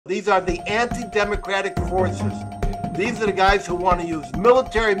These are the anti-democratic forces. These are the guys who want to use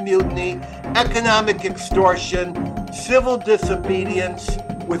military mutiny, economic extortion, civil disobedience,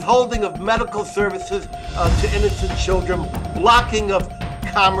 withholding of medical services to innocent children, blocking of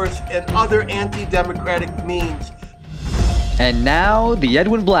commerce, and other anti-democratic means. And now, The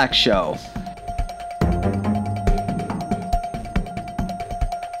Edwin Black Show.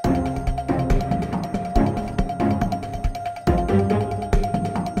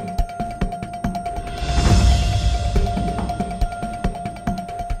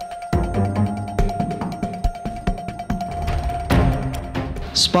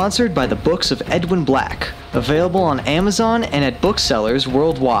 Sponsored by the Books of Edwin Black, available on Amazon and at booksellers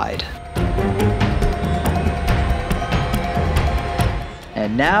worldwide.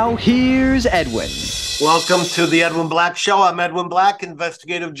 And now, here's Edwin. Welcome to the Edwin Black Show. I'm Edwin Black,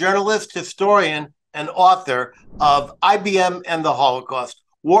 investigative journalist, historian, and author of IBM and the Holocaust,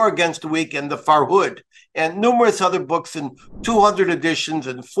 War Against the Weak and the Farhud, and numerous other books in 200 editions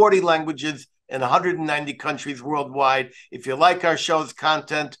in 40 languages in 190 countries worldwide. If you like our show's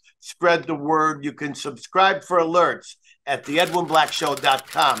content, spread the word. You can subscribe for alerts at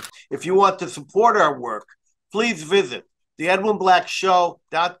theedwinblackshow.com. If you want to support our work, please visit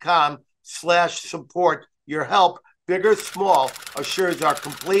theedwinblackshow.com/support. Your help, big or small, assures our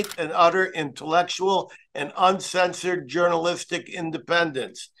complete and utter intellectual and uncensored journalistic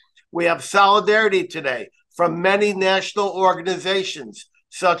independence. We have solidarity today from many national organizations,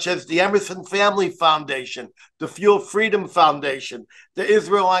 such as the Emerson Family Foundation, the Fuel Freedom Foundation, the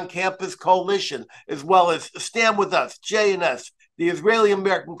Israel on Campus Coalition, as well as Stand With Us, JNS, the Israeli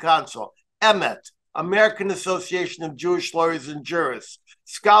American Council, EMET, American Association of Jewish Lawyers and Jurists,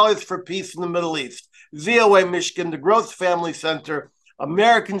 Scholars for Peace in the Middle East, ZOA Michigan, the Gross Family Center,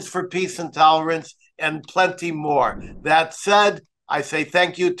 Americans for Peace and Tolerance, and plenty more. That said, I say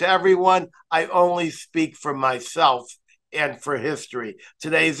thank you to everyone. I only speak for myself and for history.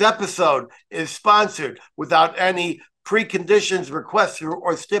 Today's episode is sponsored without any preconditions, requests,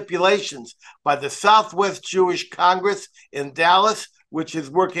 or stipulations by the Southwest Jewish Congress in Dallas, which is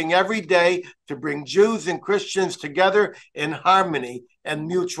working every day to bring Jews and Christians together in harmony and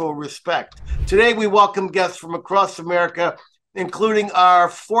mutual respect. Today, we welcome guests from across America, including our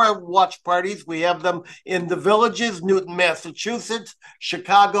 4 watch parties. We have them in the Villages, Newton, Massachusetts,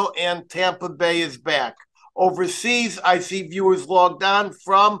 Chicago, and Tampa Bay is back. Overseas, I see viewers logged on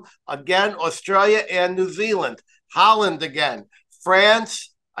from, again, Australia and New Zealand, Holland again,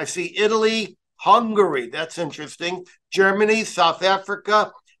 France, I see Italy, Hungary, that's interesting, Germany, South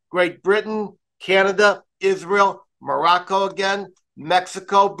Africa, Great Britain, Canada, Israel, Morocco again,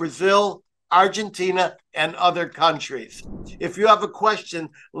 Mexico, Brazil, Argentina, and other countries. If you have a question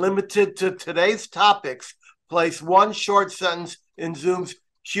limited to today's topics, place one short sentence in Zoom's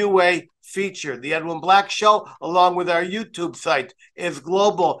QA feature. The Edwin Black Show, along with our YouTube site, is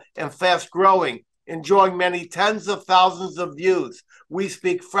global and fast-growing, enjoying many tens of thousands of views. We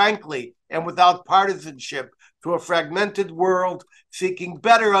speak frankly and without partisanship to a fragmented world seeking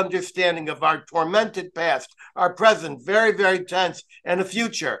better understanding of our tormented past, our present, very, very tense, and a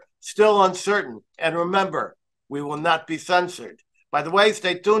future still uncertain. And remember, we will not be censored. By the way,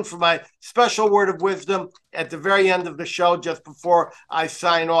 stay tuned for my special word of wisdom at the very end of the show, just before I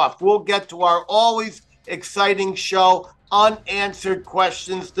sign off. We'll get to our always exciting show, Unanswered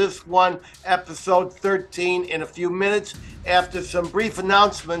Questions, this one, episode 13, in a few minutes, after some brief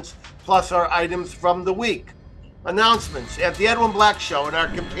announcements, plus our items from the week. Announcements. At the Edwin Black Show and our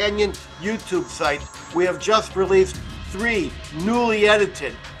companion YouTube site, we have just released 3 newly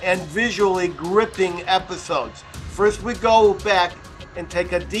edited and visually gripping episodes. First, we go back and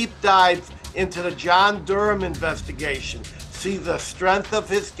take a deep dive into the John Durham investigation, see the strength of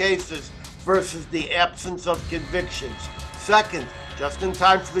his cases versus the absence of convictions. Second, just in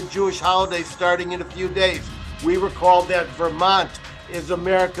time for the Jewish holiday starting in a few days, we recall that Vermont is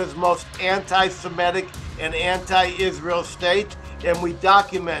America's most anti-Semitic and anti-Israel state, and we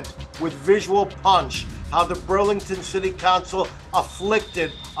document with visual punch how the Burlington City Council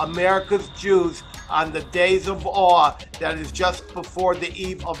afflicted America's Jews on the days of awe that is just before the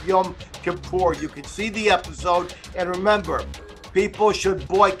eve of Yom Kippur. You can see the episode, and remember, people should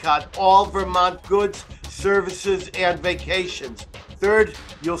boycott all Vermont goods, services, and vacations. Third,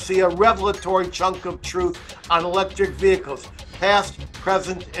 you'll see a revelatory chunk of truth on electric vehicles, past,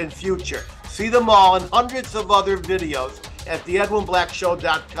 present, and future. See them all and hundreds of other videos at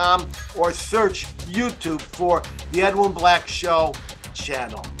theedwinblackshow.com or search YouTube for The Edwin Black Show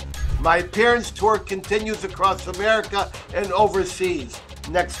channel. My appearance tour continues across America and overseas.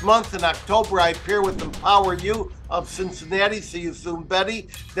 Next month in October, I appear with Empower You of Cincinnati. See you soon, Betty.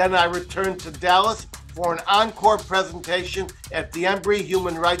 Then I return to Dallas for an encore presentation at the Embry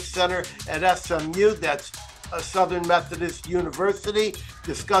Human Rights Center at SMU. That's Southern Methodist University,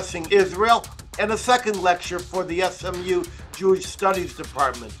 discussing Israel, and a second lecture for the SMU Jewish Studies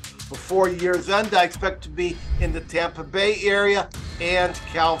Department. Before year's end, I expect to be in the Tampa Bay area and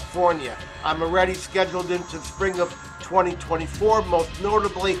California. I'm already scheduled into spring of 2024, most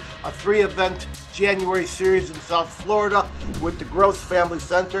notably a 3-event January series in South Florida with the Gross Family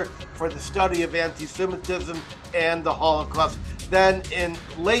Center for the study of anti-Semitism and the Holocaust. Then in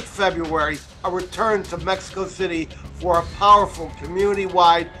late February, a return to Mexico City for a powerful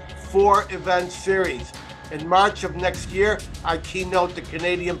community-wide 4-event series. In March of next year, I keynote the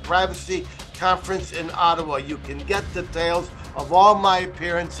Canadian Privacy Conference in Ottawa. You can get details of all my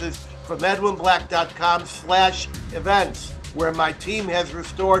appearances from edwinblack.com/events, where my team has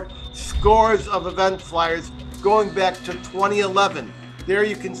restored scores of event flyers going back to 2011. There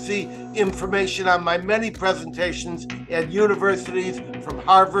you can see information on my many presentations at universities from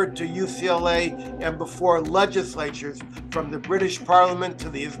Harvard to UCLA and before legislatures from the British Parliament to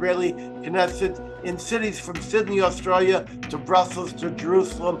the Israeli Knesset, in cities from Sydney, Australia to Brussels to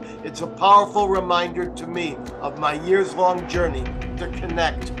Jerusalem. It's a powerful reminder to me of my years-long journey to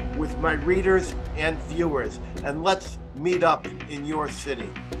connect with my readers and viewers. And let's meet up in your city.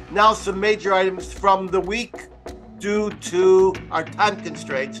 Now some major items from the week. Due to our time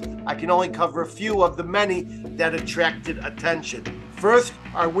constraints, I can only cover a few of the many that attracted attention. First,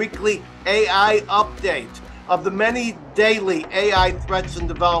 our weekly AI update. Of the many daily AI threats and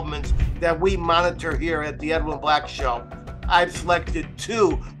developments that we monitor here at the Edwin Black Show, I've selected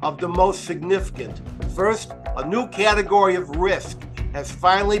 2 of the most significant. First, a new category of risk has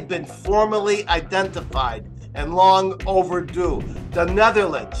finally been formally identified and long overdue. The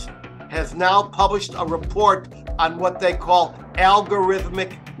Netherlands has now published a report on what they call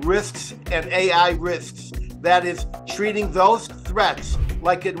algorithmic risks and AI risks. That is, treating those threats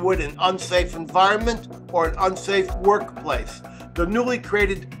like it would an unsafe environment or an unsafe workplace. The newly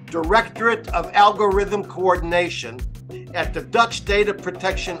created Directorate of Algorithm Coordination at the Dutch Data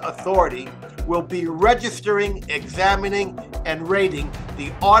Protection Authority will be registering, examining, and rating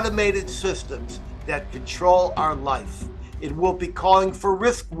the automated systems that control our life. It will be calling for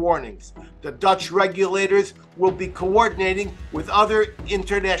risk warnings. The Dutch regulators will be coordinating with other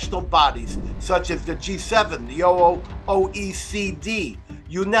international bodies, such as the G7, the OECD,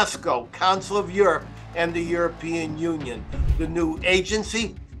 UNESCO, Council of Europe, and the European Union. The new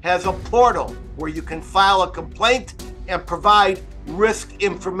agency has a portal where you can file a complaint and provide risk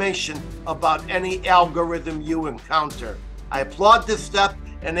information about any algorithm you encounter. I applaud this step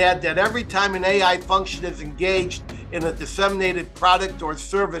and add that every time an AI function is engaged in a disseminated product or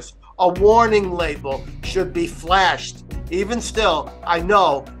service, a warning label should be flashed. Even still, I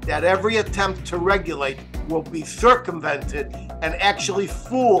know that every attempt to regulate will be circumvented and actually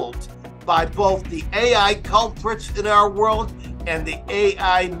fooled by both the AI culprits in our world and the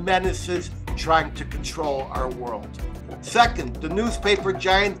AI menaces trying to control our world. Second, the newspaper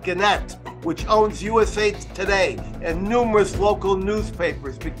giant Gannett, which owns USA Today and numerous local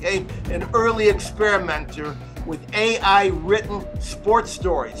newspapers, became an early experimenter with AI-written sports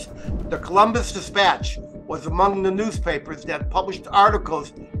stories. The Columbus Dispatch was among the newspapers that published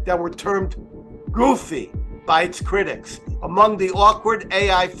articles that were termed goofy by its critics. Among the awkward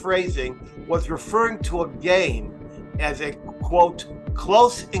AI phrasing was referring to a game as a, quote,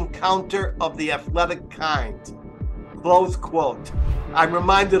 close encounter of the athletic kind, close quote. I'm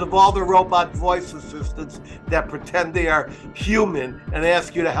reminded of all the robot voice assistants that pretend they are human and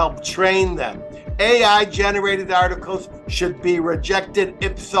ask you to help train them. AI-generated articles should be rejected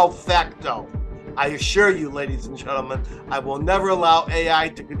ipso facto. I assure you, ladies and gentlemen, I will never allow AI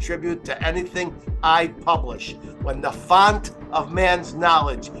to contribute to anything I publish. When the font of man's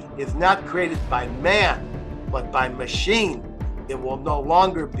knowledge is not created by man, but by machine, it will no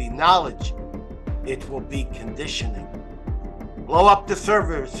longer be knowledge. It will be conditioning. Blow up the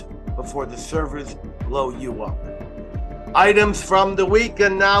servers before the servers blow you up. Items from the week,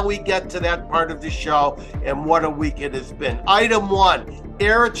 and now we get to that part of the show, and what a week it has been. Item 1,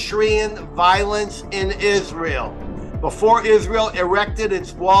 Eritrean violence in Israel. Before Israel erected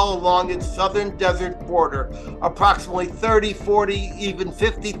its wall along its southern desert border, approximately 30, 40, even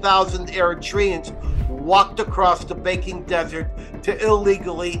 50,000 Eritreans walked across the baking desert to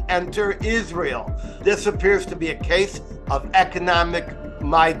illegally enter Israel. This appears to be a case of economic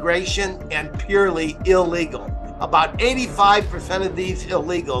migration and purely illegal. About 85% of these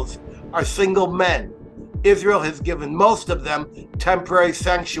illegals are single men. Israel has given most of them temporary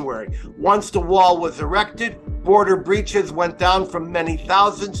sanctuary. Once the wall was erected, border breaches went down from many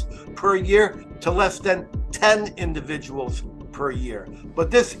thousands per year to less than 10 individuals per year.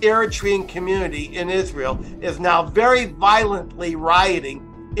 But this Eritrean community in Israel is now very violently rioting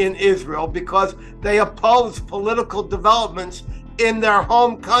in Israel because they oppose political developments in their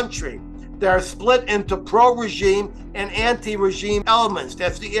home country. They're split into pro-regime and anti-regime elements.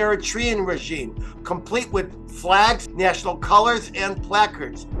 That's the Eritrean regime, complete with flags, national colors, and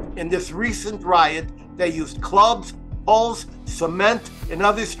placards. In this recent riot, they used clubs, poles, cement, and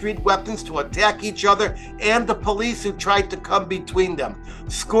other street weapons to attack each other and the police who tried to come between them.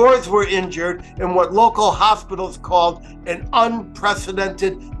 Scores were injured in what local hospitals called an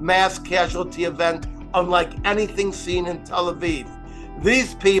unprecedented mass casualty event, unlike anything seen in Tel Aviv.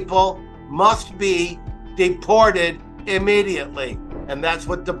 These people must be deported immediately, and that's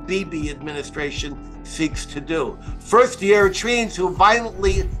what the Bibi administration seeks to do. First, the Eritreans who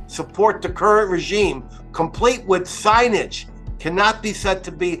violently support the current regime, complete with signage, cannot be said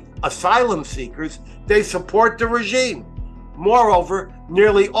to be asylum seekers. They support the regime. Moreover,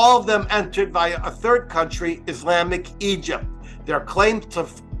 nearly all of them entered via a third country, Islamic Egypt. Their claim to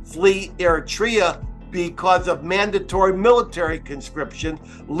flee Eritrea because of mandatory military conscription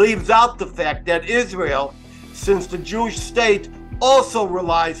leaves out the fact that Israel, since the Jewish state, also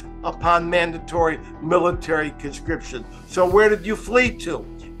relies upon mandatory military conscription. So where did you flee to?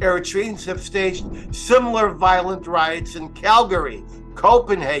 Eritreans have staged similar violent riots in Calgary,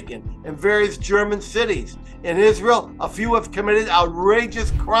 Copenhagen, and various German cities. In Israel, a few have committed outrageous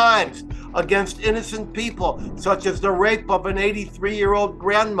crimes against innocent people, such as the rape of an 83-year-old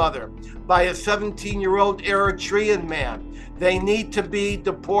grandmother by a 17-year-old Eritrean man. They need to be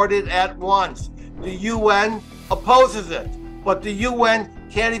deported at once. The UN opposes it, but the UN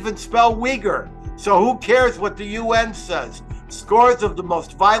can't even spell Uyghur. So who cares what the UN says? Scores of the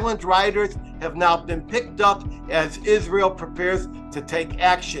most violent rioters have now been picked up as Israel prepares to take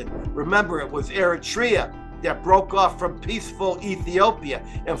action. Remember, it was Eritrea that broke off from peaceful Ethiopia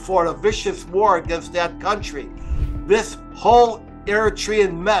and fought a vicious war against that country. This whole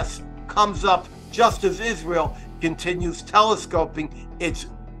Eritrean mess comes up just as Israel continues telescoping its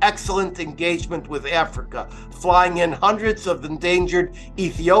excellent engagement with Africa, flying in hundreds of endangered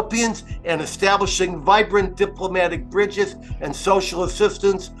Ethiopians and establishing vibrant diplomatic bridges and social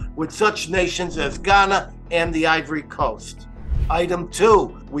assistance with such nations as Ghana and the Ivory Coast. Item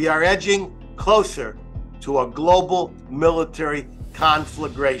 2, we are edging closer to a global military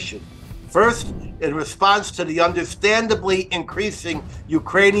conflagration. First, in response to the understandably increasing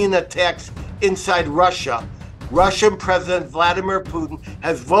Ukrainian attacks inside Russia, Russian President Vladimir Putin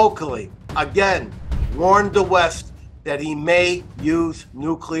has vocally, again, warned the West that he may use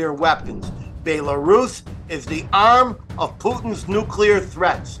nuclear weapons. Belarus is the arm of Putin's nuclear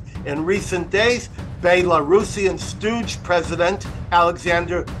threats. In recent days, Belarusian stooge President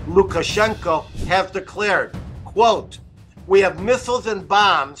Alexander Lukashenko has declared, quote, "We have missiles and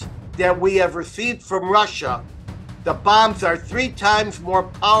bombs that we have received from Russia. The bombs are 3 times more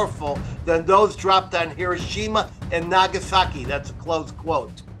powerful than those dropped on Hiroshima and Nagasaki." That's a close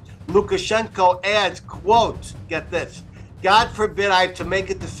quote. Lukashenko adds, quote, get this, "God forbid I have to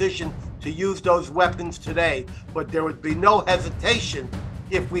make a decision to use those weapons today, but there would be no hesitation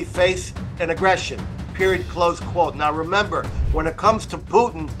if we face an aggression," period, close quote. Now remember, when it comes to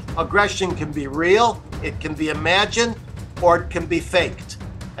Putin, aggression can be real, it can be imagined, or it can be faked.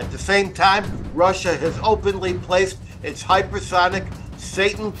 At the same time, Russia has openly placed its hypersonic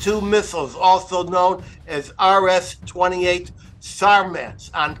Satan II missiles, also known as RS-28 Sarmats,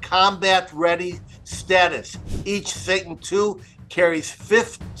 on combat-ready status. Each Satan II carries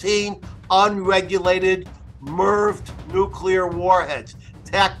 15 unregulated MIRVed nuclear warheads,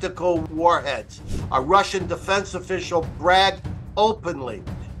 tactical warheads. A Russian defense official bragged openly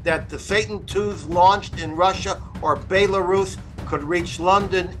that the Satan IIs launched in Russia or Belarus could reach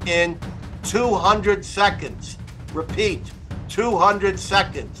London in 200 seconds. Repeat, 200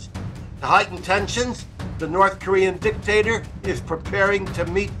 seconds. To heighten tensions, the North Korean dictator is preparing to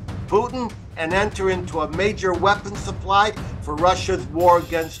meet Putin and enter into a major weapons supply for Russia's war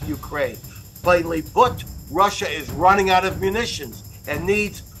against Ukraine. Plainly put, Russia is running out of munitions and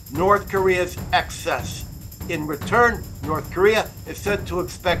needs North Korea's excess. In return, North Korea is said to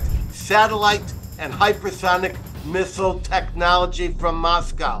expect satellite and hypersonic missile technology from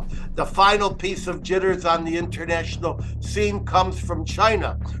Moscow. The final piece of jitters on the international scene comes from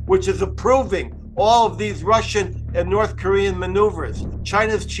China, which is approving all of these Russian and North Korean maneuvers.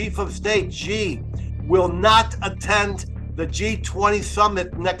 China's chief of state, Xi, will not attend the G20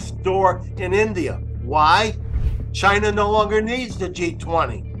 summit next door in India. Why? China no longer needs the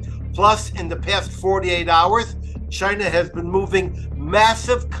G20. Plus, in the past 48 hours, China has been moving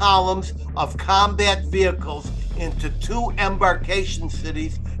massive columns of combat vehicles into 2 embarkation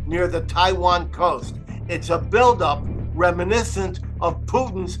cities near the Taiwan coast. It's a buildup reminiscent of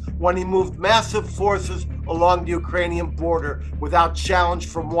Putin's when he moved massive forces along the Ukrainian border without challenge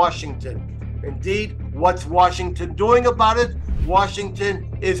from Washington. Indeed, what's Washington doing about it?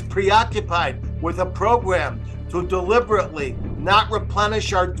 Washington is preoccupied with a program to deliberately not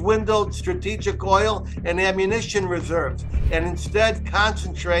replenish our dwindled strategic oil and ammunition reserves, and instead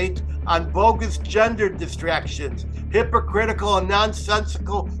concentrate on bogus gender distractions, hypocritical and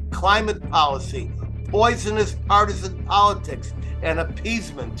nonsensical climate policy, poisonous partisan politics, and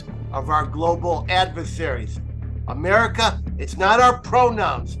appeasement of our global adversaries. America, it's not our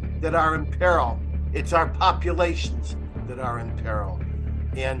pronouns that are in peril, it's our populations that are in peril.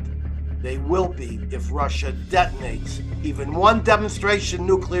 And they will be if Russia detonates even one demonstration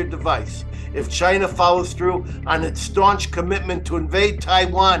nuclear device, if China follows through on its staunch commitment to invade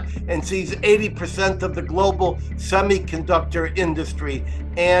Taiwan and seize 80% of the global semiconductor industry,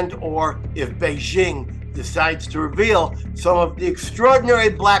 and or if Beijing decides to reveal some of the extraordinary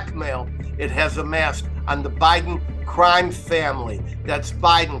blackmail it has amassed on the Biden crime family. That's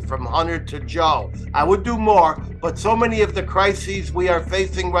Biden from Hunter to Joe. I would do more, but so many of the crises we are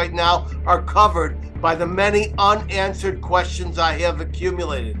facing right now are covered by the many unanswered questions I have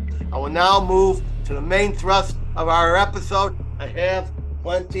accumulated. I will now move to the main thrust of our episode. I have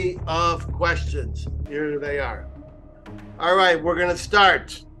plenty of questions. Here they are. All right, we're going to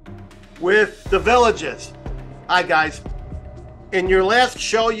start with the villages. Hi, guys. In your last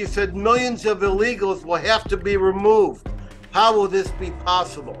show, you said millions of illegals will have to be removed. How will this be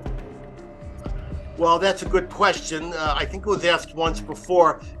possible? Well, that's a good question. I think it was asked once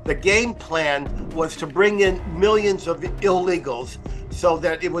before. The game plan was to bring in millions of illegals so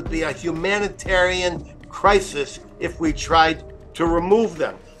that it would be a humanitarian crisis if we tried to remove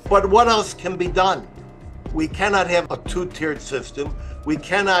them. But what else can be done? We cannot have a two-tiered system. We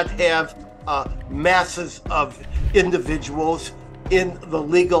cannot have masses of individuals in the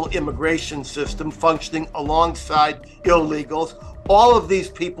legal immigration system functioning alongside illegals. All of these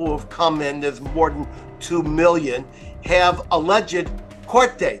people who have come in, there's more than 2 million, have alleged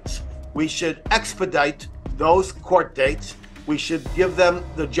court dates. We should expedite those court dates. We should give them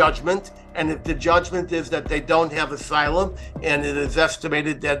the judgment. And if the judgment is that they don't have asylum, and it is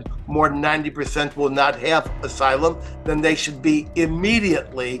estimated that more than 90% will not have asylum, then they should be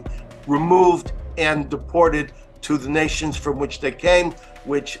immediately removed and deported to the nations from which they came,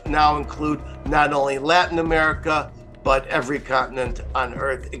 which now include not only Latin America, but every continent on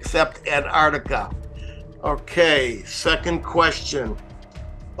Earth except Antarctica. Okay, second question.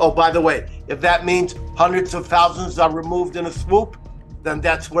 Oh, by the way, if that means hundreds of thousands are removed in a swoop, then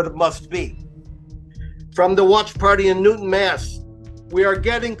that's what it must be. From the Watch Party in Newton, Mass. We are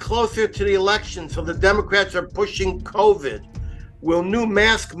getting closer to the election, so the Democrats are pushing COVID. Will new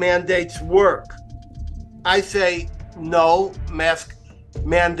mask mandates work? I say no, mask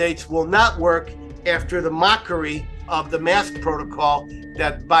mandates will not work after the mockery of the mask protocol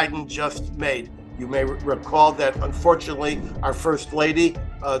that Biden just made. You may recall that, unfortunately, our First Lady,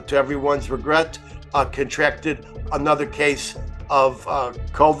 to everyone's regret, contracted another case of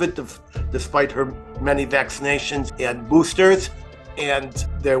COVID despite her many vaccinations and boosters. And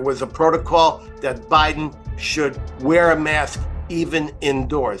there was a protocol that Biden should wear a mask even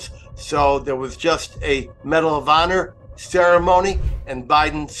indoors. So there was just a Medal of Honor ceremony, and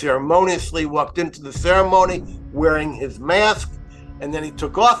Biden ceremoniously walked into the ceremony wearing his mask, and then he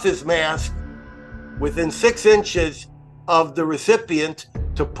took off his mask within 6 inches of the recipient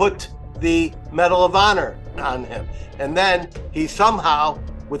to put the Medal of Honor on him. And then he somehow,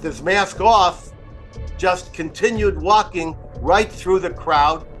 with his mask off, just continued walking right through the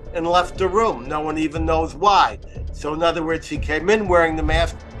crowd and left the room. No one even knows why. So in other words, he came in wearing the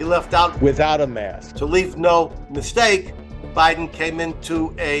mask, he left out without a mask. To leave no mistake, Biden came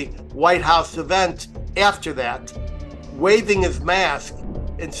into a White House event after that, waving his mask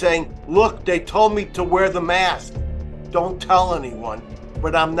and saying, look, they told me to wear the mask. Don't tell anyone,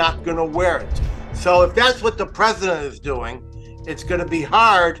 but I'm not gonna wear it. So if that's what the president is doing, it's gonna be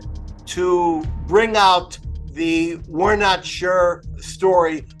hard to bring out the we're not sure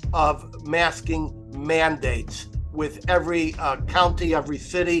story of masking mandates with every county, every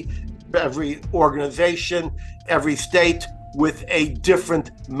city, every organization, every state with a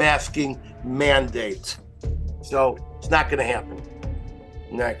different masking mandate. So it's not going to happen.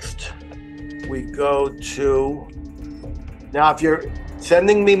 Next, we go to, now if you're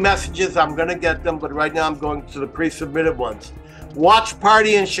sending me messages. I'm going to get them, but right now I'm going to the pre-submitted ones. Watch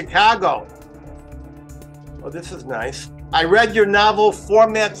party in Chicago. Oh, this is nice. I read your novel,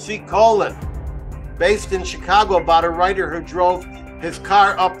 Format C: based in Chicago, about a writer who drove his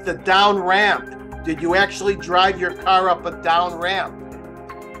car up the down ramp. Did you actually drive your car up a down ramp?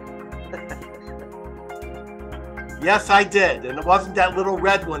 Yes, I did. And it wasn't that little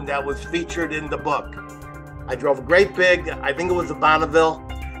red one that was featured in the book. I drove a great big, I think it was a Bonneville.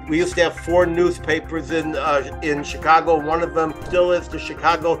 We used to have 4 newspapers in Chicago. One of them still is the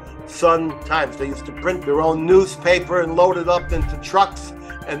Chicago Sun-Times. They used to print their own newspaper and load it up into trucks.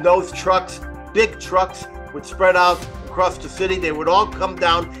 And those trucks, big trucks, would spread out across the city. They would all come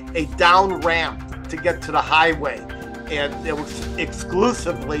down a down ramp to get to the highway. And it was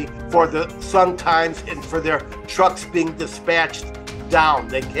exclusively for the Sun-Times and for their trucks being dispatched down.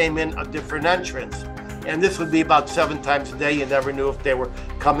 They came in a different entrance. And this would be about 7 times a day. You never knew if they were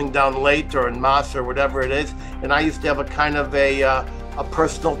coming down late or en masse or whatever it is. And I used to have a kind of a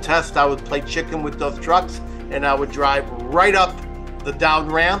personal test. I would play chicken with those trucks, and I would drive right up the down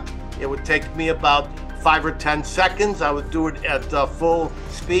ramp. It would take me about 5 or 10 seconds. I would do it at full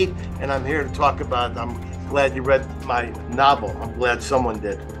speed, and I'm here to talk about it. I'm glad you read my novel. I'm glad someone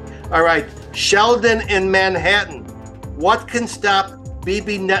did. All right, Sheldon in Manhattan. What can stop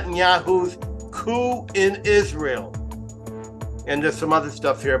Bibi Netanyahu's coup in Israel? And there's some other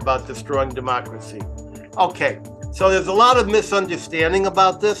stuff here about destroying democracy. Okay, so there's a lot of misunderstanding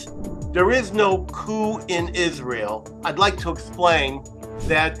about this. There is no coup in Israel. I'd like to explain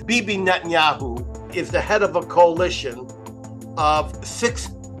that Bibi Netanyahu is the head of a coalition of 6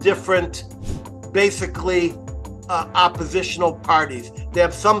 different, basically oppositional parties. They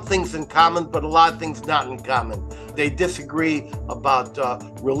have some things in common, but a lot of things not in common. They disagree about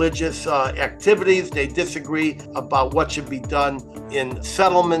religious activities. They disagree about what should be done in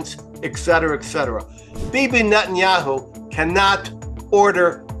settlements, etc., etc. Bibi Netanyahu cannot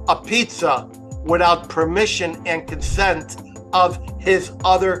order a pizza without permission and consent of his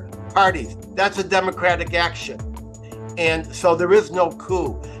other parties. That's a democratic action. And so there is no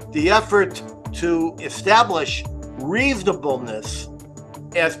coup. The effort to establish reasonableness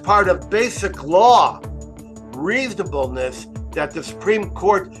as part of basic law, reasonableness, that the Supreme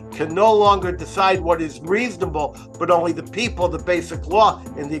Court can no longer decide what is reasonable, but only the people, the basic law,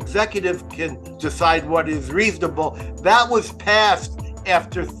 and the executive can decide what is reasonable. That was passed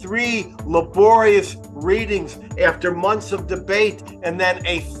after 3 laborious readings, after months of debate, and then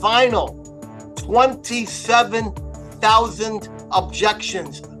a final 27,000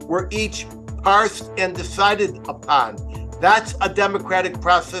 objections were each parsed and decided upon. That's a democratic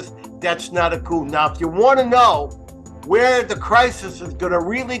process. That's not a coup. Now, if you want to know where the crisis is going to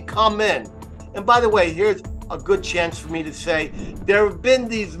really come in, and by the way, here's a good chance for me to say, there have been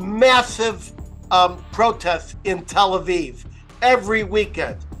these massive protests in Tel Aviv every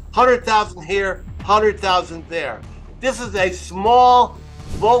weekend. 100,000 here, 100,000 there. This is a small,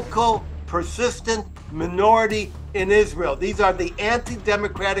 vocal, persistent minority in Israel. These are the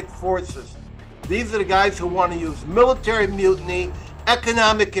anti-democratic forces. These are the guys who want to use military mutiny,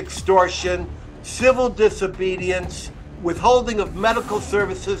 economic extortion, civil disobedience, withholding of medical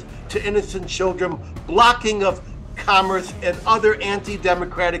services to innocent children, blocking of commerce, and other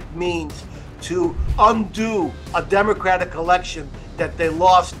anti-democratic means to undo a democratic election that they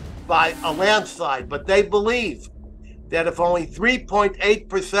lost by a landslide. But they believe that if only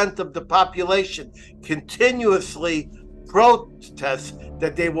 3.8% of the population continuously protests,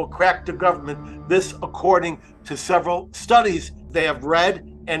 that they will crack the government. This according to several studies they have read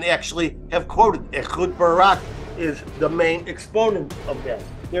and actually have quoted. Ehud Barak is the main exponent of that.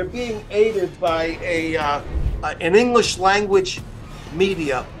 They're being aided by an English language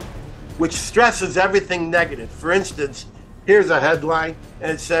media which stresses everything negative. For instance, here's a headline,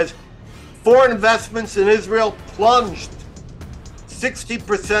 and it says, foreign investments in Israel plunged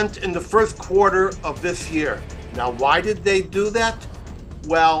 60% in the first quarter of this year. Now, why did they do that?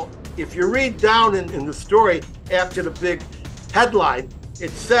 Well, if you read down in the story after the big headline,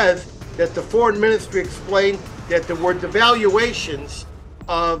 it says that the foreign ministry explained that there were devaluations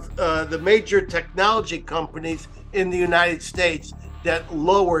of the major technology companies in the United States that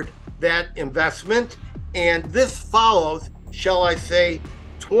lowered that investment. And this follows, shall I say,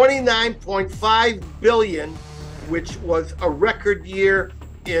 29.5 billion, which was a record year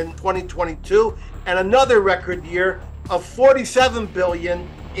in 2022, and another record year of 47 billion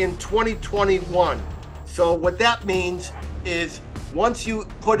in 2021. So what that means is once you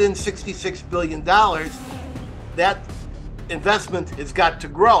put in $66 billion, that investment has got to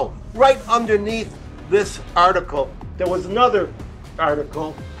grow. Right underneath this article, there was another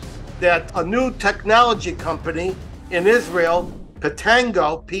article that a new technology company in Israel,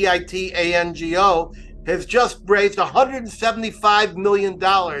 Pitango, Pitango, has just raised $175 million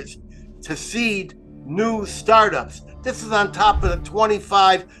to seed new startups. This is on top of the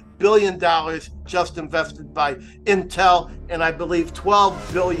 $25 billion just invested by Intel, and I believe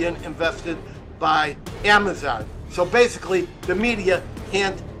 $12 billion invested by Amazon. So basically, the media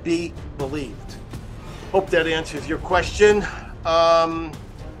can't be believed. Hope that answers your question.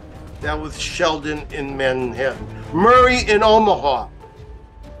 That was Sheldon in Manhattan. Murray in Omaha.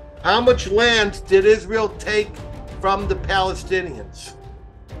 How much land did Israel take from the Palestinians?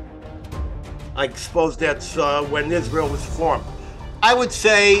 I suppose that's when Israel was formed. I would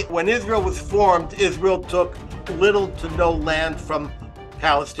say when Israel was formed, Israel took little to no land from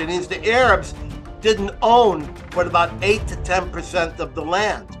Palestinians. The Arabs didn't own but about 8 to 10% of the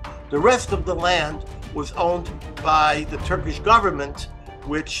land. The rest of the land was owned by the Turkish government,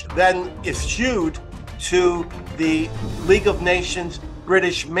 which then eschewed to the League of Nations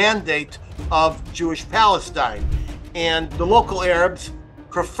British mandate of Jewish Palestine. And the local Arabs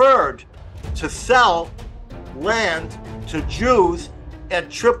preferred to sell land to Jews at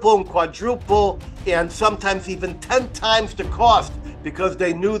triple and quadruple and sometimes even 10 times the cost, because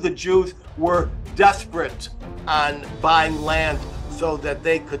they knew the Jews were desperate on buying land so that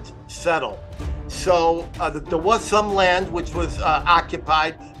they could settle. So there was some land which was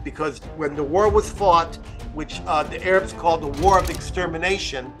occupied, because when the war was fought, which the Arabs called the War of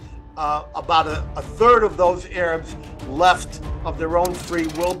Extermination, about a third of those Arabs left of their own free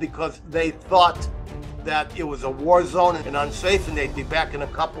will because they thought that it was a war zone and unsafe, and they'd be back in a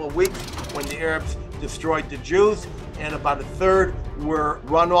couple of weeks when the Arabs destroyed the Jews. And about a third were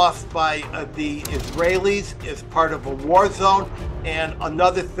run off by the Israelis as part of a war zone, and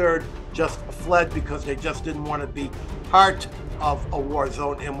another third just fled because they just didn't want to be part of a war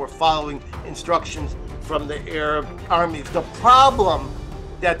zone and were following instructions from the Arab armies. The problem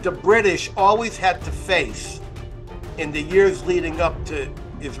that the British always had to face in the years leading up to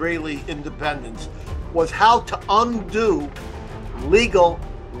Israeli independence was how to undo legal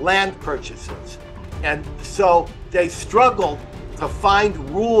land purchases. And so they struggled to find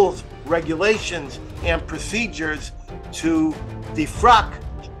rules, regulations, and procedures to defrock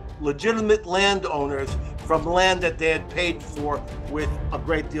legitimate landowners from land that they had paid for with a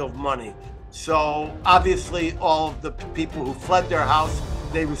great deal of money. So obviously all of the people who fled their house,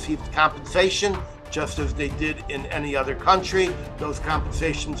 they received compensation just as they did in any other country. Those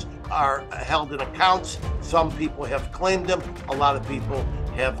compensations are held in accounts. Some people have claimed them, a lot of people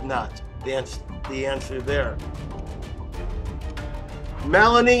have not. That's the answer there.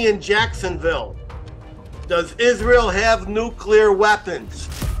 Melanie in Jacksonville. Does Israel have nuclear weapons?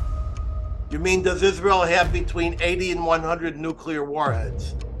 You mean, does Israel have between 80 and 100 nuclear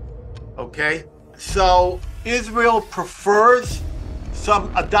warheads? Okay, so Israel prefers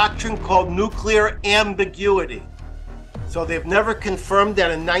a doctrine called nuclear ambiguity. So they've never confirmed that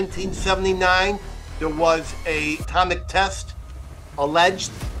in 1979 there was an atomic test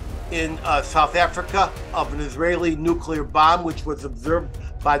alleged in South Africa of an Israeli nuclear bomb, which was observed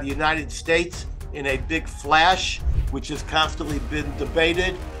by the United States in a big flash, which has constantly been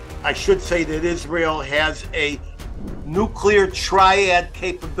debated. I should say that Israel has a nuclear triad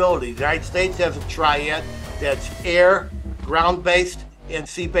capability. The United States has a triad that's air, ground-based, and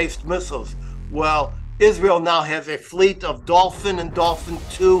sea-based missiles. Well, Israel now has a fleet of Dolphin and Dolphin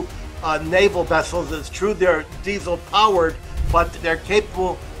II naval vessels. It's true they're diesel-powered, but they're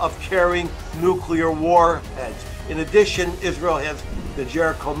capable of carrying nuclear warheads. In addition, Israel has the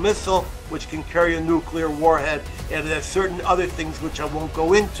Jericho missile, which can carry a nuclear warhead, and there's certain other things which I won't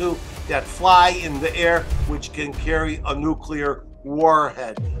go into that fly in the air, which can carry a nuclear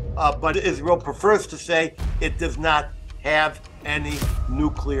warhead. But Israel prefers to say it does not have any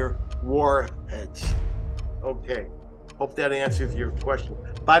nuclear warheads. Okay, hope that answers your question.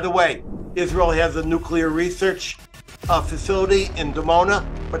 By the way, Israel has a nuclear research facility in Dimona,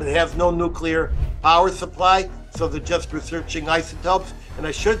 but it has no nuclear power supply, so they're just researching isotopes. And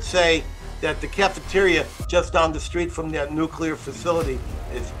I should say that the cafeteria just down the street from that nuclear facility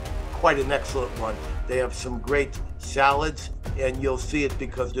is quite an excellent one. They have some great salads, and you'll see it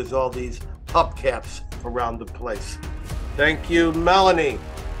because there's all these hubcaps around the place. Thank you, Melanie.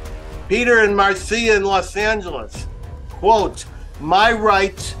 Peter in Marcia in Los Angeles. Quote, my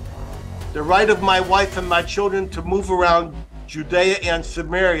right, the right of my wife and my children to move around Judea and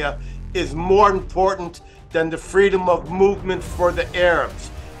Samaria is more important than the freedom of movement for the Arabs.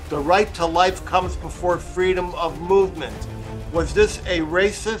 The right to life comes before freedom of movement. Was this a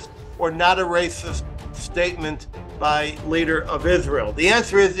racist or not a racist statement by leader of Israel? The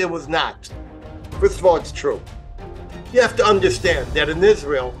answer is it was not. First of all, it's true. You have to understand that in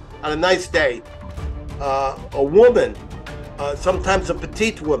Israel, on a nice day, a woman, sometimes a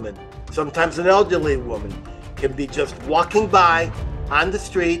petite woman, sometimes an elderly woman, can be just walking by on the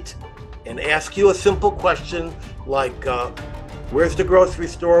street and ask you a simple question like, where's the grocery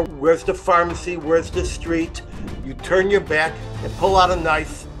store? Where's the pharmacy? Where's the street? You turn your back and pull out a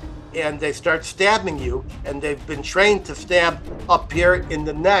knife and they start stabbing you, and they've been trained to stab up here in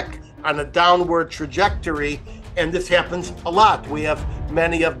the neck on a downward trajectory, and this happens a lot. We have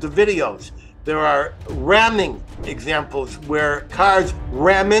many of the videos. There are ramming examples where cars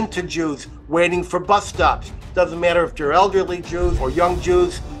ram into Jews waiting for bus stops. Doesn't matter if they're elderly Jews or young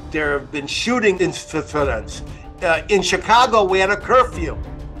Jews. There have been shooting incidents. In Chicago, we had a curfew.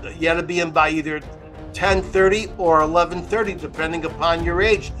 You had to be in by either 10:30 or 11:30, depending upon your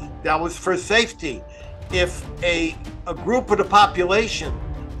age. That was for safety. If a group of the population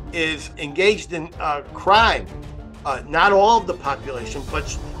is engaged in crime, not all of the population, but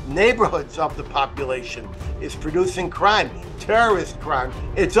neighborhoods of the population is producing crime, terrorist crime,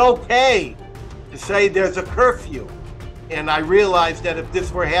 it's okay to say there's a curfew. And I realized that if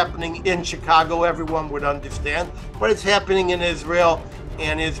this were happening in Chicago, everyone would understand, but it's happening in Israel,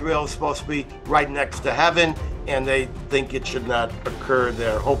 and Israel is supposed to be right next to heaven, and they think it should not occur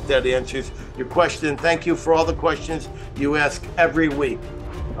there. Hope that answers your question. Thank you for all the questions you ask every week.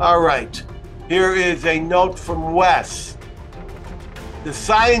 All right, here is a note from Wes. The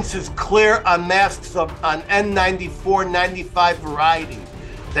science is clear on masks on N94, 95 variety.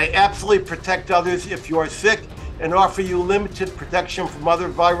 They absolutely protect others if you are sick and offer you limited protection from other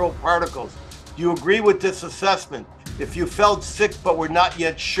viral particles. Do you agree with this assessment? If you felt sick but were not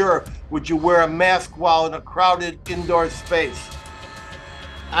yet sure, would you wear a mask while in a crowded indoor space?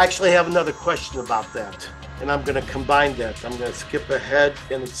 I actually have another question about that, and I'm going to combine that. I'm going to skip ahead,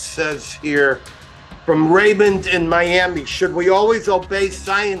 and it says here, from Raymond in Miami, should we always obey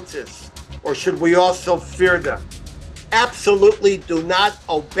scientists, or should we also fear them? Absolutely do not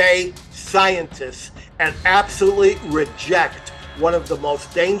obey scientists, and absolutely reject one of the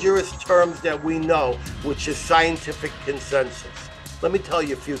most dangerous terms that we know, which is scientific consensus. Let me tell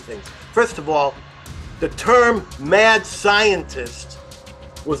you a few things. First of all, the term mad scientist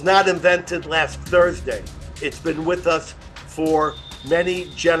was not invented last Thursday. It's been with us for many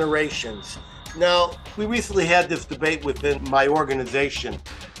generations. Now, we recently had this debate within my organization.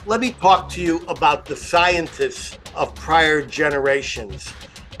 Let me talk to you about the scientists of prior generations.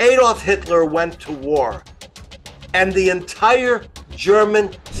 Adolf Hitler went to war, and the entire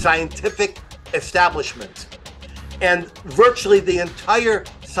German scientific establishment and virtually the entire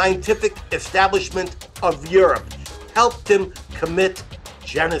scientific establishment of Europe helped him commit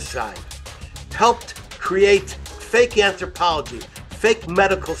genocide, helped create fake anthropology, fake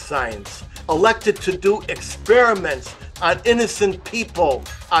medical science, elected to do experiments on innocent people,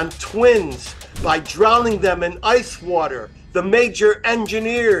 on twins, by drowning them in ice water. The major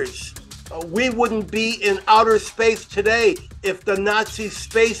engineers. We wouldn't be in outer space today if the Nazi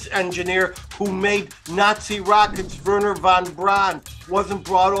space engineer who made Nazi rockets, Werner von Braun, wasn't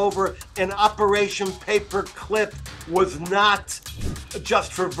brought over in Operation Paperclip, was not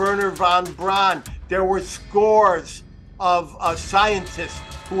just for Werner von Braun. There were scores of scientists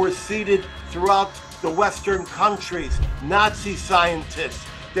who were seated throughout the Western countries, Nazi scientists.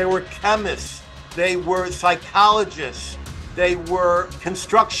 They were chemists, they were psychologists, they were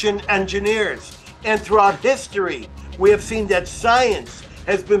construction engineers. And throughout history, we have seen that science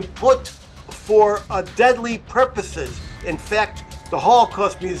has been put for deadly purposes. In fact, the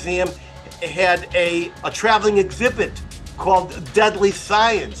Holocaust Museum had a traveling exhibit called Deadly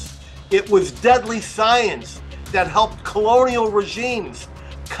Science. It was deadly science that helped colonial regimes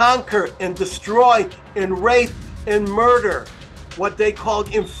conquer and destroy and rape and murder what they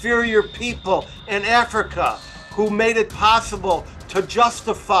called inferior people in Africa, who made it possible to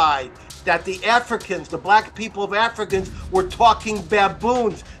justify that the Africans, the black people of Africans, were talking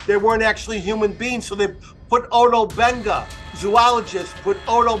baboons. They weren't actually human beings, so they put Odo Benga, zoologists put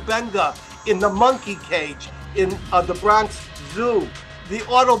Odo Benga in the monkey cage in the Bronx Zoo. The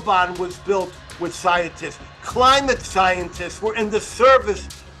Autobahn was built with scientists. Climate scientists were in the service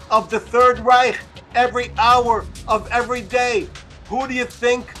of the Third Reich every hour of every day. Who do you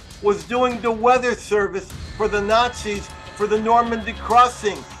think was doing the weather service for the Nazis for the Normandy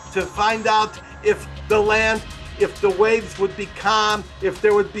crossing to find out if the land, if the waves would be calm, if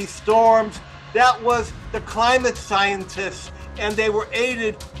there would be storms? That was the climate scientists, and they were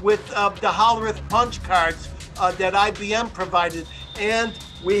aided with the Hollerith punch cards that IBM provided. And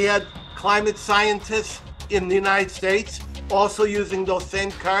we had climate scientists in the United States, also using those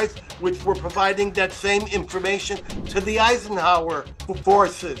same cards, which were providing that same information to the Eisenhower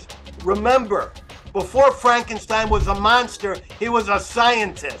forces. Remember, before Frankenstein was a monster, he was a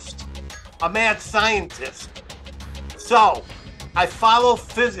scientist, a mad scientist. So I follow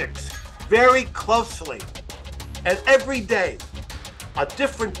physics very closely, and every day a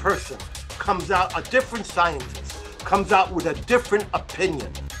different person comes out, a different scientist comes out with a different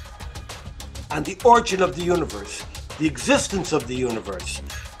opinion on the origin of the universe, the existence of the universe,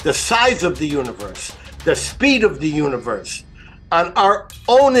 the size of the universe, the speed of the universe, on our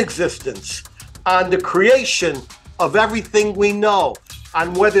own existence, on the creation of everything we know,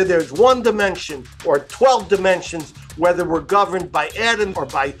 on whether there's one dimension or 12 dimensions, whether we're governed by atoms or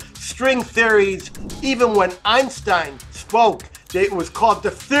by string theories. Even when Einstein spoke, it was called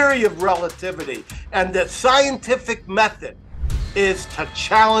the theory of relativity. And the scientific method is to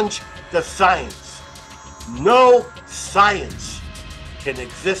challenge the science. No science can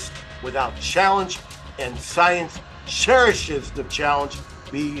exist without challenge, and science cherishes the challenge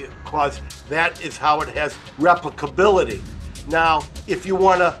because that is how it has replicability. Now, if you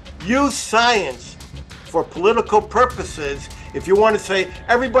want to use science for political purposes, if you want to say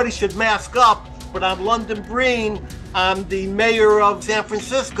everybody should mask up, but I'm London Breen, I'm the mayor of San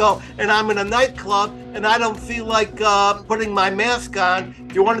Francisco, and I'm in a nightclub, and I don't feel like putting my mask on.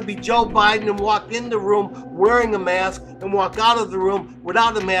 If you want to be Joe Biden and walk in the room wearing a mask and walk out of the room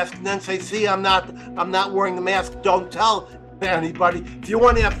without a mask, and then say, see, I'm not wearing the mask, don't tell anybody. If you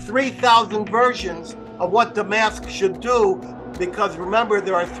want to have 3,000 versions of what the mask should do, because remember,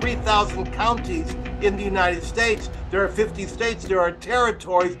 there are 3,000 counties in the United States, there are 50 states, there are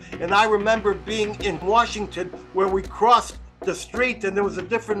territories, and I remember being in Washington where we crossed the street and there was a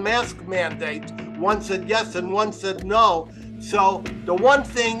different mask mandate. One said yes and one said no. So the one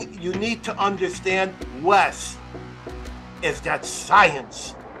thing you need to understand, Wes, is that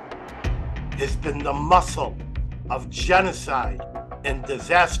science has been the muscle of genocide and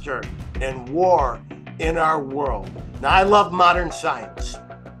disaster and war in our world. Now, I love modern science,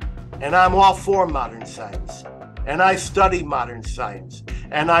 and I'm all for modern science, and I study modern science,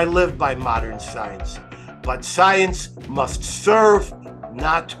 and I live by modern science. But science must serve,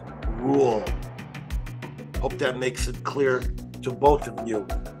 not rule. Hope that makes it clear to both of you,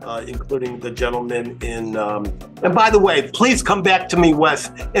 including the gentleman in... And by the way, please come back to me, Wes,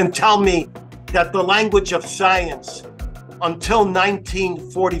 and tell me that the language of science until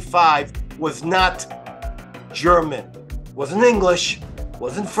 1945 was not German. Wasn't English,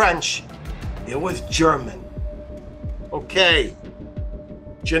 wasn't French, it was German. Okay,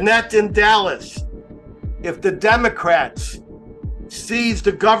 Jeanette in Dallas, if the Democrats seize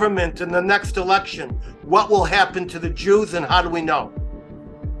the government in the next election, what will happen to the Jews and how do we know?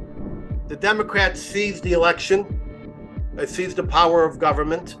 The Democrats seize the election, they seize the power of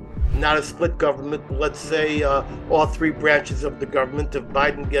government, not a split government, but let's say all three branches of the government. If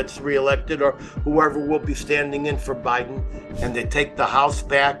Biden gets reelected or whoever will be standing in for Biden, and they take the House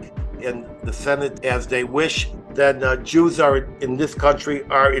back and the Senate as they wish, then Jews are in this country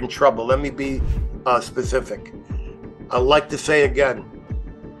are in trouble. Let me be specific. I'd like to say again,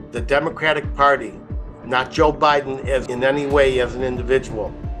 the Democratic Party, not Joe Biden as in any way as an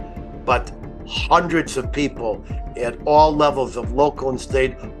individual, but hundreds of people at all levels of local and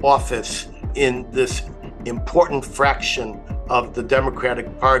state office in this important fraction of the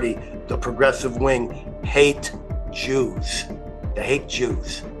Democratic Party, the progressive wing, hate Jews. They hate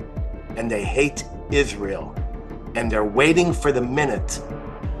Jews, and they hate Israel, and they're waiting for the minute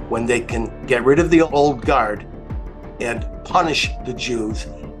when they can get rid of the old guard and punish the Jews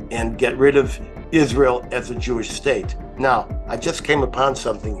and get rid of Israel as a Jewish state. Now, I just came upon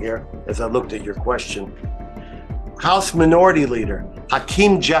something here as I looked at your question. House Minority Leader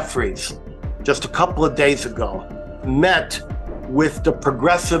Hakeem Jeffries, just a couple of days ago, met with the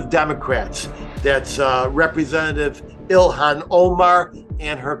progressive Democrats. That's Representative Ilhan Omar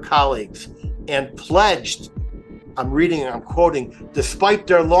and her colleagues, and pledged, I'm quoting, despite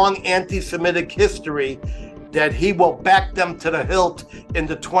their long anti-Semitic history, that he will back them to the hilt in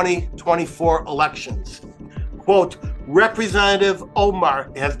the 2024 elections. Quote, Representative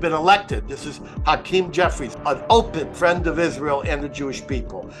Omar has been elected. This is Hakeem Jeffries, an open friend of Israel and the Jewish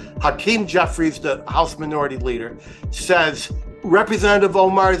people. Hakeem Jeffries, the House Minority Leader, says Representative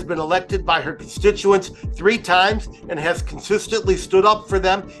Omar has been elected by her constituents 3 times and has consistently stood up for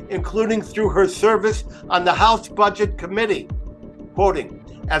them, including through her service on the House Budget Committee. Quoting,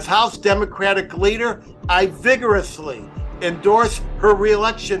 as House Democratic Leader, I vigorously endorse her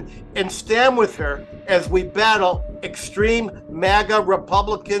reelection and stand with her as we battle extreme MAGA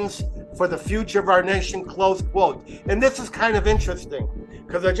Republicans for the future of our nation, close quote. And this is kind of interesting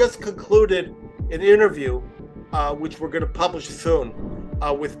because I just concluded an interview, which we're going to publish soon,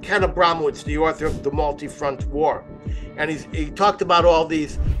 with Ken Abramowitz, the author of The Multi-Front War. And he talked about all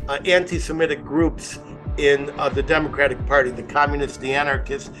these anti-Semitic groups in the Democratic Party, the communists, the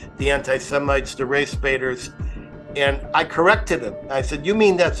anarchists, the anti-Semites, the race baiters. And I corrected him. I said, you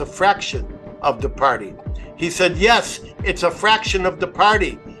mean that's a fraction of the party? He said, yes, it's a fraction of the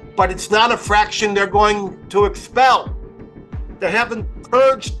party, but it's not a fraction they're going to expel. They haven't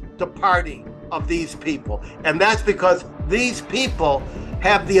purged the party of these people. And that's because these people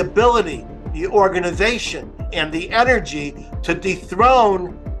have the ability, the organization, and the energy to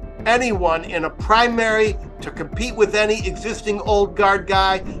dethrone anyone in a primary, to compete with any existing old guard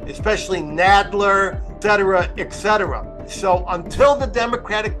guy, especially Nadler, et cetera. So until the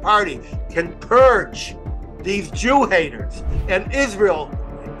Democratic Party can purge these Jew haters and Israel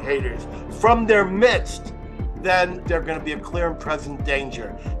haters from their midst, then they're going to be a clear and present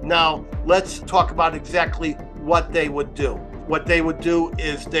danger. Now, let's talk about exactly what they would do. What they would do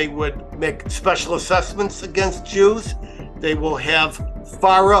is they would make special assessments against Jews. They will have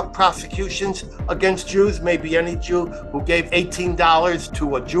FARA prosecutions against Jews, maybe any Jew who gave $18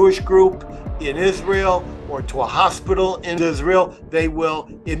 to a Jewish group in Israel or to a hospital in Israel. They will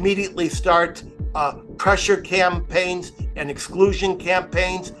immediately start pressure campaigns and exclusion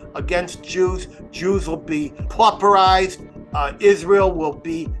campaigns against Jews. Jews will be pauperized. Israel will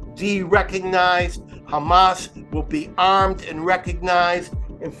be de-recognized. Hamas will be armed and recognized.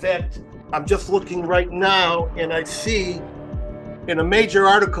 In fact, I'm just looking right now and I see in a major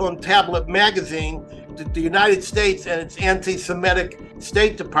article in Tablet magazine that the United States and its anti-Semitic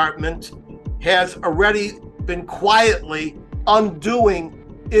State Department has already been quietly undoing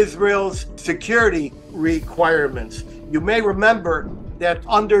Israel's security requirements. You may remember that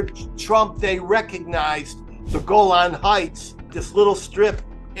under Trump, they recognized the Golan Heights, this little strip,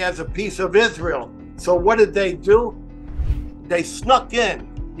 as a piece of Israel. So what did they do? They snuck in.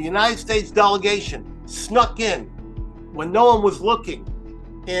 The United States delegation snuck in when no one was looking.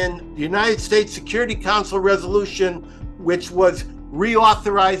 In the United States Security Council resolution, which was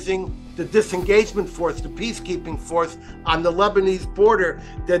reauthorizing the disengagement force, the peacekeeping force on the Lebanese border,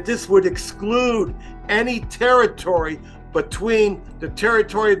 that this would exclude any territory between the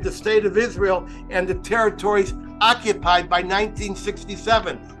territory of the State of Israel and the territories occupied by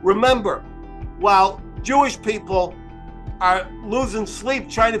 1967. Remember, while Jewish people are losing sleep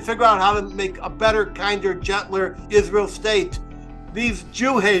trying to figure out how to make a better, kinder, gentler Israel state, these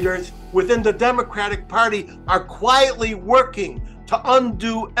Jew haters within the Democratic Party are quietly working to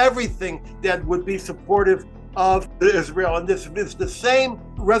undo everything that would be supportive of Israel. And this is the same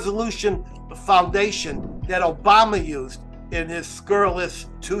resolution foundation that Obama used in his scurrilous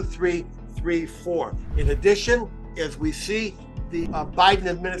 2334. In addition, as we see, the Biden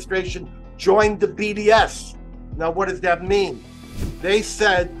administration joined the BDS. Now, what does that mean? They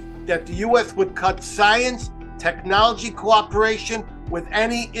said that the U.S. would cut science, technology cooperation with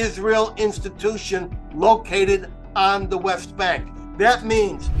any Israel institution located on the West Bank. That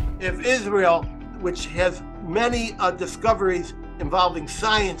means if Israel, which has many discoveries involving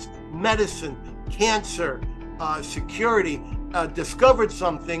science, medicine, cancer, security, discovered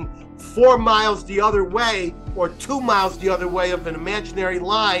something 4 miles the other way or 2 miles the other way of an imaginary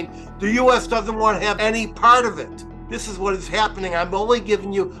line, the U.S. doesn't want to have any part of it. This is what is happening. I'm only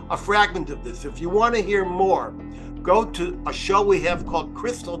giving you a fragment of this. If you want to hear more, go to a show we have called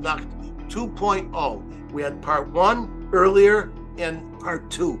Kristallnacht 2.0. We had part 1 earlier and part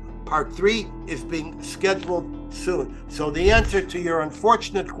 2. Part 3 is being scheduled soon. So the answer to your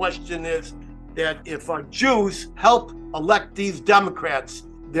unfortunate question is that if Jews help elect these Democrats,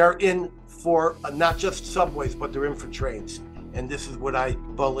 they're in for not just subways, but they're in for trains. And this is what I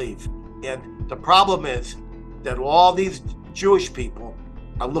believe. And the problem is that all these Jewish people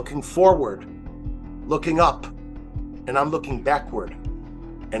are looking forward, looking up, and I'm looking backward.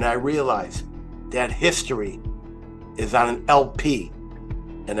 And I realize that history is on an LP.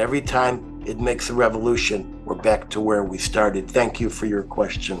 And every time it makes a revolution, we're back to where we started. Thank you for your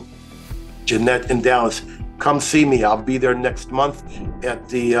question. Jeanette in Dallas, come see me. I'll be there next month at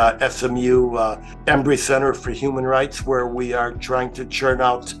the SMU Embry Center for Human Rights, where we are trying to churn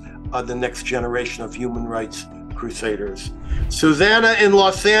out the next generation of human rights crusaders. Susanna in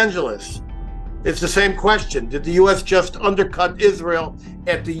Los Angeles, it's the same question. Did the U.S. just undercut Israel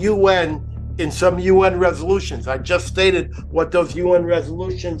at the UN in some UN resolutions? I just stated what those UN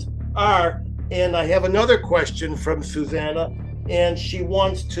resolutions are. And I have another question from Susanna, and she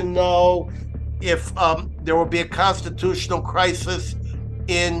wants to know if there will be a constitutional crisis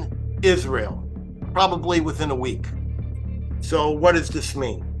in Israel, probably within a week. So what does this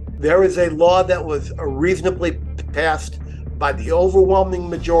mean? There is a law that was reasonably passed by the overwhelming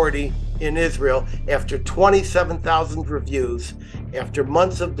majority in Israel after 27,000 reviews, after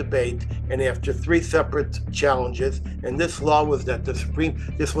months of debate, and after 3 separate challenges. And this law was that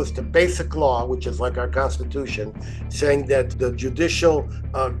this was the basic law, which is like our Constitution, saying that the judicial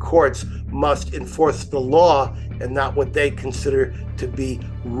courts must enforce the law and not what they consider to be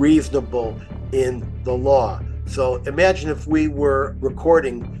reasonable in the law. So imagine if we were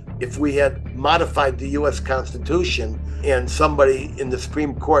recording, if we had modified the U.S. Constitution and somebody in the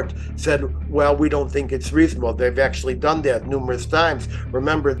Supreme Court said, well, we don't think it's reasonable. They've actually done that numerous times.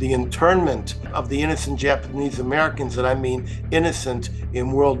 Remember, the internment of the innocent Japanese Americans, and I mean innocent,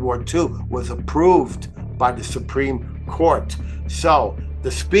 in World War II was approved by the Supreme Court. So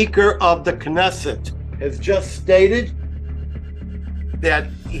the Speaker of the Knesset has just stated that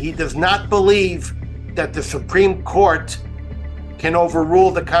he does not believe that the Supreme Court can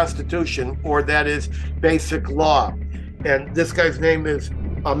overrule the Constitution, or that is basic law. And this guy's name is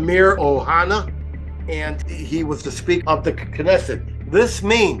Amir Ohana, and he was the Speaker of the Knesset. This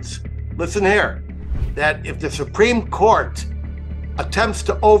means, listen here, that if the Supreme Court attempts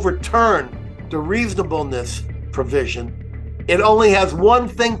to overturn the reasonableness provision, it only has one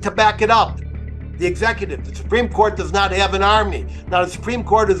thing to back it up: the executive. The Supreme Court does not have an army. Now, the Supreme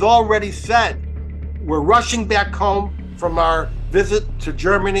Court has already said, we're rushing back home from our visit to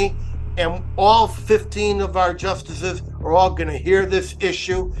Germany, and all 15 of our justices are all going to hear this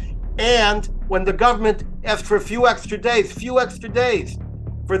issue. And when the government asked for a few extra days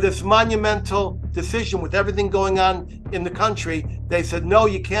for this monumental decision with everything going on in the country, they said, no,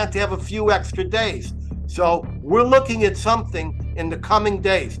 you can't have a few extra days. So we're looking at something in the coming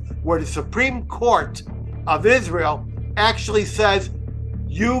days where the Supreme Court of Israel actually says,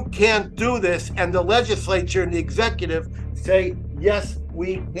 you can't do this, and the legislature and the executive say, yes,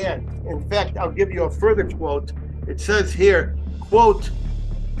 we can. In fact, I'll give you a further quote. It says here, quote,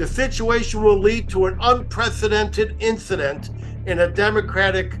 the situation will lead to an unprecedented incident in a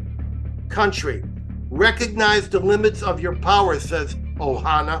democratic country. Recognize the limits of your power, says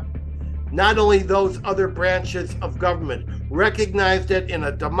Ohana. Not only those other branches of government. Recognize that in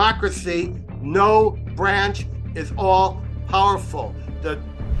a democracy, no branch is all powerful. The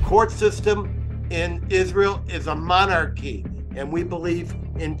court system in Israel is a monarchy, and we believe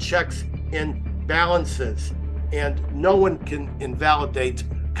in checks and balances, and no one can invalidate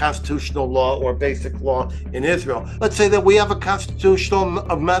constitutional law or basic law in Israel. Let's say that we have a constitutional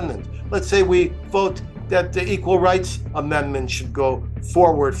amendment. Let's say we vote that the Equal Rights Amendment should go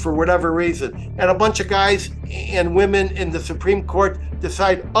forward for whatever reason, and a bunch of guys and women in the Supreme Court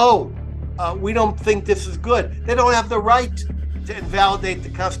decide, we don't think this is good. They don't have the right to invalidate the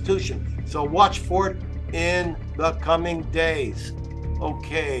Constitution. So watch for it in the coming days.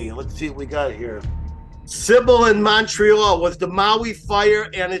 Okay, let's see what we got here. Sybil in Montreal, was the Maui fire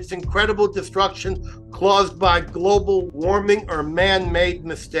and its incredible destruction caused by global warming or man-made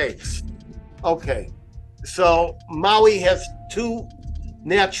mistakes? Okay, so Maui has 2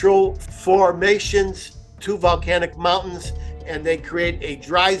 natural formations, 2 volcanic mountains, and they create a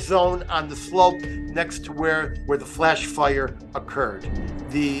dry zone on the slope next to where the flash fire occurred.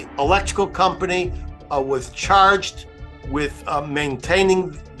 The electrical company was charged with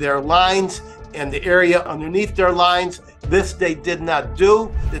maintaining their lines and the area underneath their lines. This they did not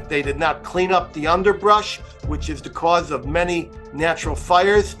do, that they did not clean up the underbrush, which is the cause of many natural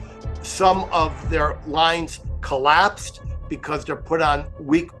fires. Some of their lines collapsed because they're put on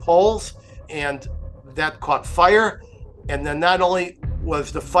weak poles, and that caught fire. And then not only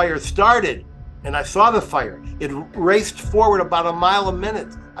was the fire started, and I saw the fire, it raced forward about a mile a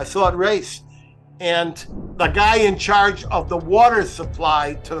minute. I saw it race. And the guy in charge of the water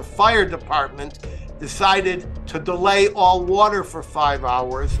supply to the fire department decided to delay all water for 5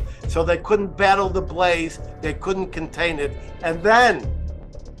 hours, so they couldn't battle the blaze, they couldn't contain it. And then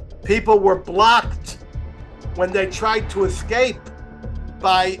people were blocked when they tried to escape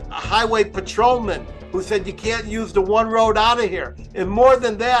by a highway patrolman who said, you can't use the one road out of here. And more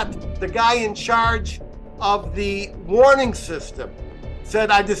than that, the guy in charge of the warning system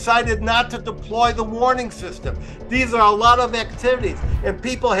said, I decided not to deploy the warning system. These are a lot of activities, and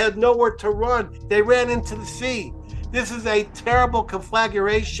people had nowhere to run. They ran into the sea. This is a terrible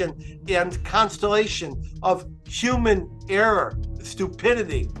conflagration and constellation of human error,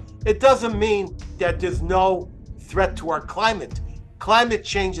 stupidity. It doesn't mean that there's no threat to our climate. Climate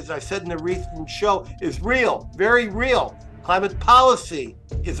change, as I said in the recent show, is real, very real. Climate policy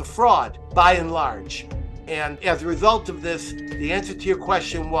is a fraud, by and large. And as a result of this, the answer to your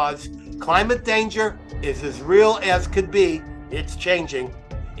question was climate danger is as real as could be. It's changing.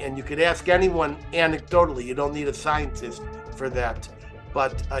 And you could ask anyone anecdotally. You don't need a scientist for that.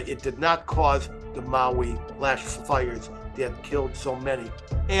 But it did not cause the Maui flash fires that killed so many.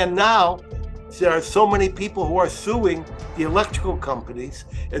 And now there are so many people who are suing the electrical companies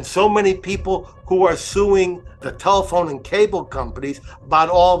and so many people who are suing the telephone and cable companies about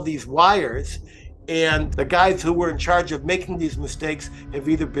all of these wires. And the guys who were in charge of making these mistakes have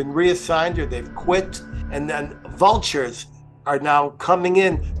either been reassigned or they've quit. And then vultures are now coming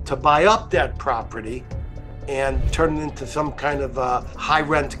in to buy up that property and turn it into some kind of high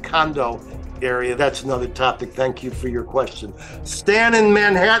rent condo area. That's another topic. Thank you for your question. Stan in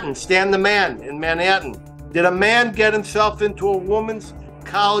Manhattan, Stan the man in Manhattan. Did a man get himself into a woman's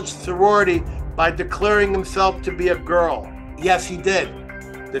college sorority by declaring himself to be a girl? Yes, he did.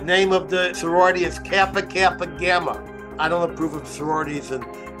 The name of the sorority is Kappa Kappa Gamma. I don't approve of sororities and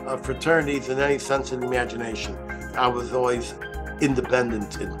fraternities in any sense of the imagination. I was always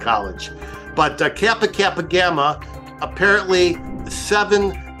independent in college. But Kappa Kappa Gamma, apparently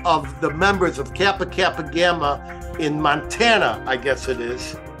 7 of the members of Kappa Kappa Gamma in Montana, I guess it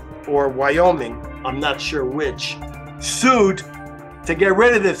is, or Wyoming, I'm not sure which, sued to get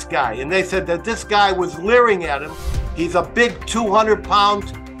rid of this guy. And they said that this guy was leering at him. He's a big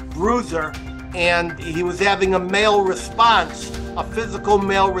 200-pound bruiser, and he was having a male response, a physical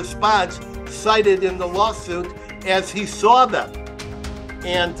male response, cited in the lawsuit as he saw them.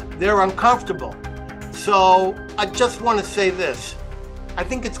 And they're uncomfortable. So I just want to say this. I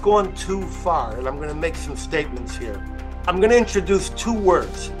think it's gone too far, and I'm going to make some statements here. I'm going to introduce 2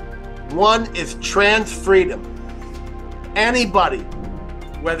 words. One is trans freedom. Anybody,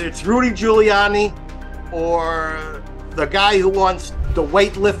 whether it's Rudy Giuliani or the guy who wants the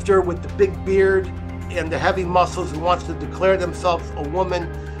weightlifter with the big beard and the heavy muscles who wants to declare themselves a woman,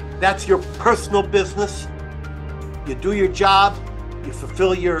 that's your personal business. You do your job, you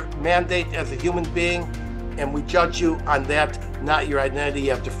fulfill your mandate as a human being, and we judge you on that, not your identity.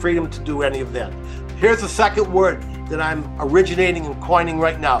 You have the freedom to do any of that. Here's the second word that I'm originating and coining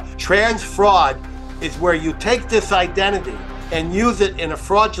right now. Trans fraud is where you take this identity and use it in a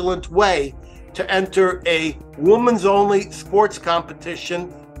fraudulent way to enter a women's only sports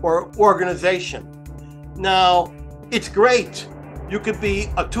competition or organization. Now, it's great. You could be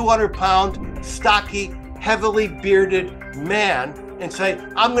a 200-pound, stocky, heavily bearded man and say,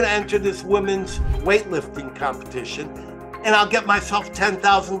 I'm going to enter this women's weightlifting competition and I'll get myself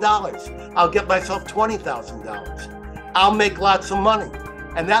 $10,000. I'll get myself $20,000. I'll make lots of money.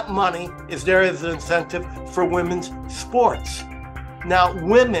 And that money is there as an incentive for women's sports. Now,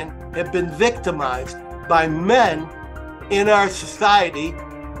 women have been victimized by men in our society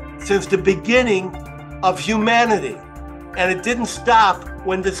since the beginning of humanity. And it didn't stop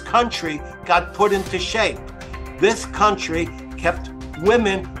when this country got put into shape. This country kept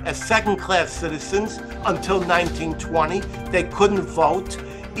women as second-class citizens until 1920. They couldn't vote.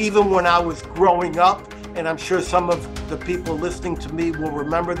 Even when I was growing up, and I'm sure some of the people listening to me will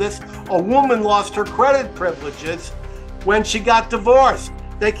remember this, a woman lost her credit privileges when she got divorced.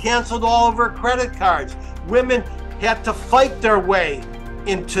 They canceled all of her credit cards. Women had to fight their way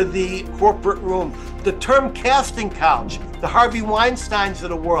into the corporate room. The term casting couch, the Harvey Weinsteins of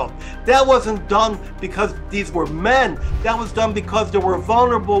the world, that wasn't done because these were men. That was done because there were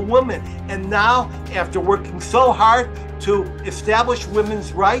vulnerable women. And now, after working so hard to establish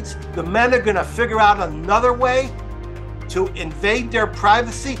women's rights, the men are going to figure out another way to invade their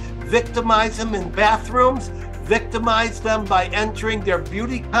privacy, victimize them in bathrooms, victimize them by entering their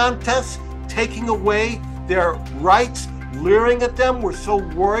beauty contests, taking away their rights, leering at them. We're so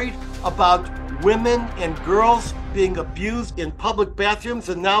worried about women and girls being abused in public bathrooms,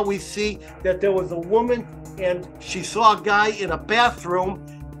 and now we see that there was a woman and she saw a guy in a bathroom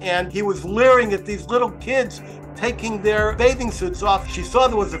and he was leering at these little kids taking their bathing suits off. She saw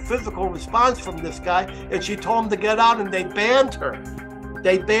there was a physical response from this guy and she told him to get out, and they banned her.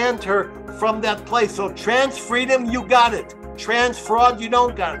 They banned her from that place. So trans freedom, you got it. Trans fraud, you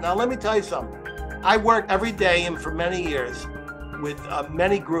don't got it. Now let me tell you something. I work every day and for many years with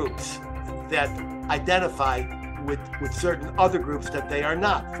many groups that identify with certain other groups that they are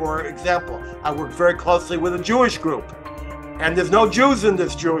not. For example, I work very closely with a Jewish group, and there's no Jews in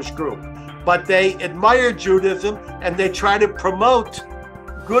this Jewish group, but they admire Judaism and they try to promote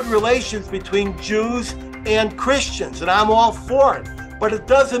good relations between Jews and Christians, and I'm all for it. But it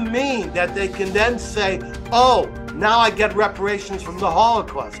doesn't mean that they can then say, oh, now I get reparations from the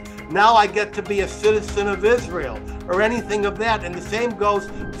Holocaust. Now I get to be a citizen of Israel, or anything of that. And the same goes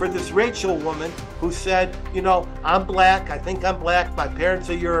for this Rachel woman who said, you know, I'm black, I think I'm black, my parents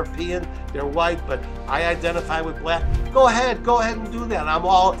are European, they're white, but I identify with black. Go ahead and do that. I'm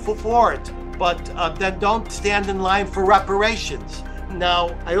all for it. But then don't stand in line for reparations.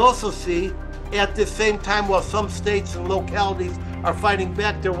 Now, I also see at the same time, while some states and localities are fighting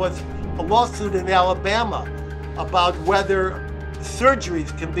back, there was a lawsuit in Alabama about whether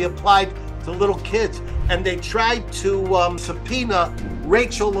surgeries can be applied to little kids. And they tried to subpoena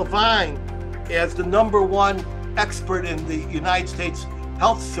Rachel Levine as the #1 expert in the United States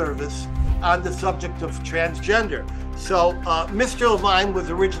Health Service on the subject of transgender. So Mr. Levine was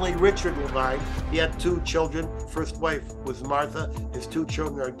originally Richard Levine. He had 2 children. First wife was Martha. His 2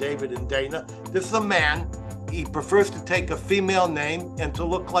 children are David and Dana. This is a man. He prefers to take a female name and to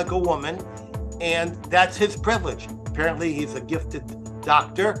look like a woman, and that's his privilege. Apparently he's a gifted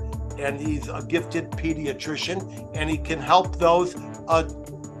doctor, and he's a gifted pediatrician, and he can help those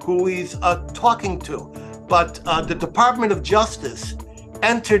who he's talking to. But the Department of Justice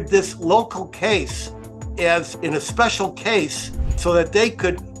entered this local case as in a special case so that they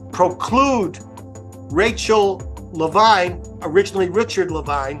could preclude Rachel Levine, originally Richard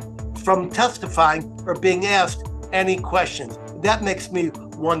Levine, from testifying or being asked any questions. That makes me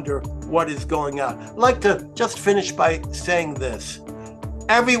wonder what is going on. I'd like to just finish by saying this.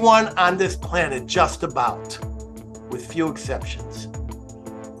 Everyone on this planet, just about, with few exceptions,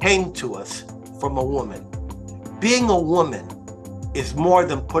 came to us from a woman. Being a woman is more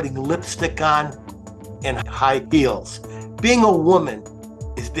than putting lipstick on and high heels. Being a woman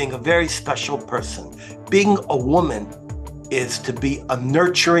is being a very special person. Being a woman is to be a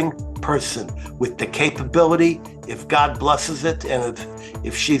nurturing person with the capability, if God blesses it, and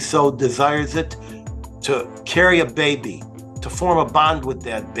if she so desires it, to carry a baby, to form a bond with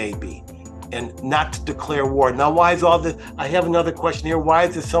that baby, and not to declare war. Now, why is all this? I have another question here. Why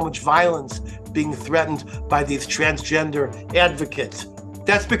is there so much violence being threatened by these transgender advocates?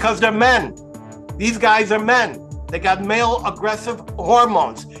 That's because they're men. These guys are men. They got male aggressive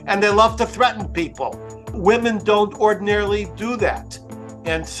hormones, and they love to threaten people. Women don't ordinarily do that.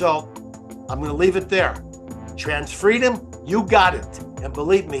 And so I'm going to leave it there. Trans freedom, you got it. And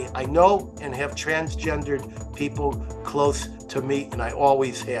believe me, I know and have transgendered people close to me, and I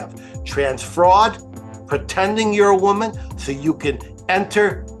always have. Trans fraud, pretending you're a woman so you can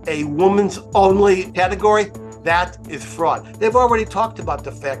enter a woman's only category, that is fraud. They've already talked about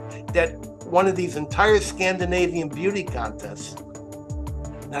the fact that one of these entire Scandinavian beauty contests,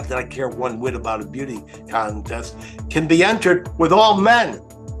 not that I care one whit about a beauty contest, can be entered with all men.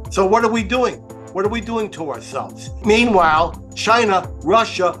 So what are we doing? What are we doing to ourselves? Meanwhile, China,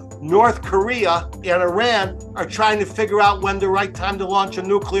 Russia, North Korea, and Iran are trying to figure out when the right time to launch a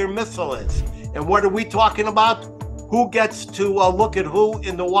nuclear missile is. And what are we talking about? Who gets to look at who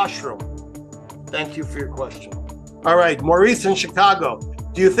in the washroom? Thank you for your question. All right, Maurice in Chicago.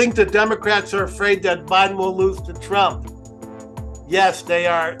 Do you think the Democrats are afraid that Biden will lose to Trump? Yes, they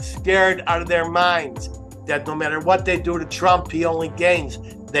are scared out of their minds that no matter what they do to Trump, he only gains.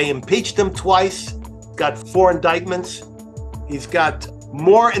 They impeached him twice, got 4 indictments. He's got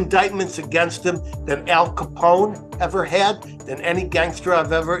more indictments against him than Al Capone ever had, than any gangster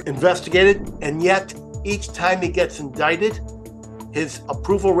I've ever investigated. And yet, each time he gets indicted, his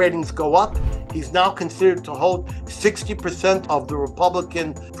approval ratings go up. He's now considered to hold 60% of the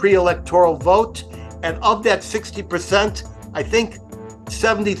Republican pre-electoral vote. And of that 60%, I think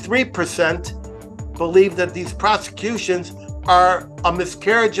 73% believe that these prosecutions are a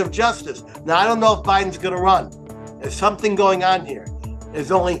miscarriage of justice. Now, I don't know if Biden's going to run. There's something going on here.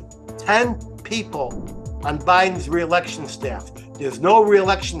 There's only 10 people on Biden's re-election staff. There's no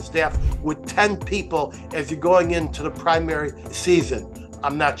re-election staff with 10 people as you're going into the primary season.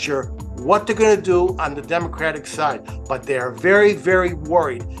 I'm not sure what they're going to do on the Democratic side, but they are very, very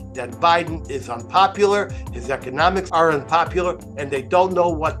worried that Biden is unpopular, his economics are unpopular, and they don't know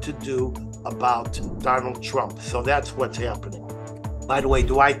what to do about Donald Trump. So that's what's happening. By the way,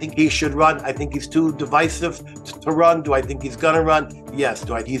 do I think he should run? I think he's too divisive to run. Do I think he's going to run? Yes.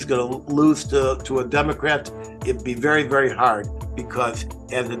 Do I think he's going to lose to a Democrat? It'd be very, very hard because,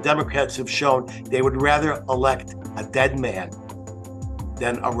 as the Democrats have shown, they would rather elect a dead man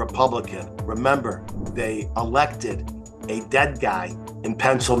than a Republican. Remember, they elected a dead guy in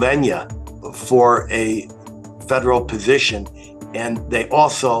Pennsylvania for a federal position, and they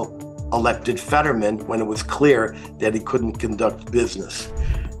also elected Fetterman when it was clear that he couldn't conduct business.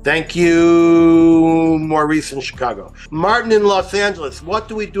 Thank you, Maurice in Chicago. Martin in Los Angeles, what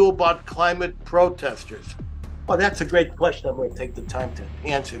do we do about climate protesters? Well, that's a great question. I'm going to take the time to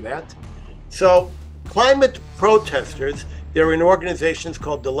answer that. So Climate protesters, they're in organizations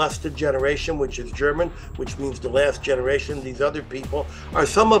called the Letzte Generation, which is German, which means the last generation. These other people are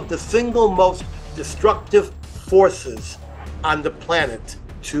some of the single most destructive forces on the planet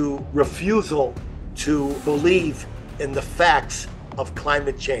to refusal to believe in the facts of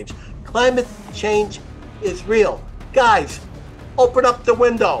climate change. Climate change is real. Guys, open up the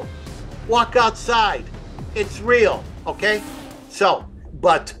window, walk outside. It's real, okay? So,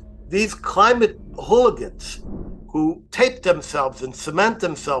 but these climate hooligans who tape themselves and cement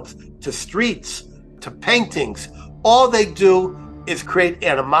themselves to streets, to paintings, all they do is create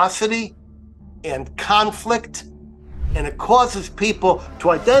animosity and conflict, and it causes people to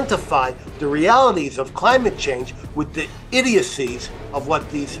identify the realities of climate change with the idiocies of what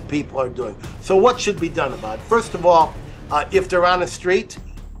these people are doing. So what should be done about it? First of all, if they're on a street,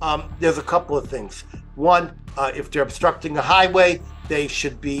 there's a couple of things. One, if they're obstructing a highway, they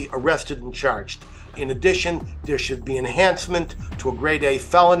should be arrested and charged. In addition, there should be enhancement to a grade A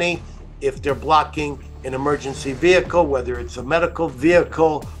felony if they're blocking an emergency vehicle, whether it's a medical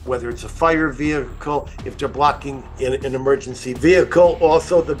vehicle, whether it's a fire vehicle, if they're blocking an emergency vehicle.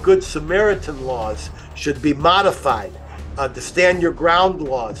 Also, the Good Samaritan laws should be modified. The Stand Your Ground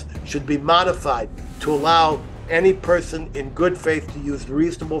laws should be modified to allow any person in good faith to use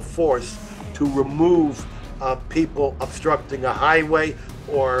reasonable force to remove people obstructing a highway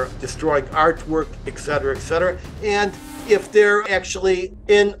or destroying artwork, etc., etc. And if they're actually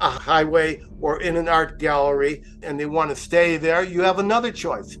in a highway or in an art gallery and they want to stay there, you have another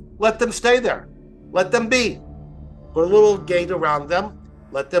choice. Let them stay there. Let them be. Put a little gate around them.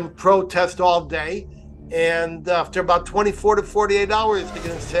 Let them protest all day. And after about 24 to 48 hours, they're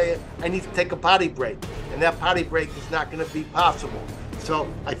going to say, I need to take a potty break. And that potty break is not going to be possible. So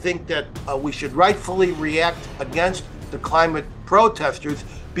I think that we should rightfully react against the climate protesters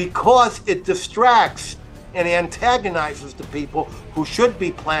because it distracts and antagonizes the people who should be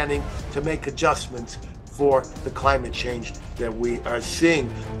planning to make adjustments for the climate change that we are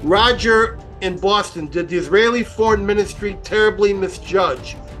seeing. Roger in Boston, did the Israeli Foreign Ministry terribly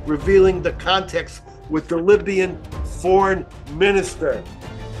misjudge revealing the context with the Libyan foreign minister?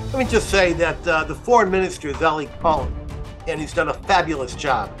 Let me just say that the foreign minister is Eli Cohen, and he's done a fabulous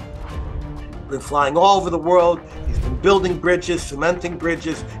job. Been flying all over the world. He's been building bridges, cementing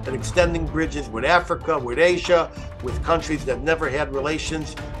bridges, and extending bridges with Africa, with Asia, with countries that never had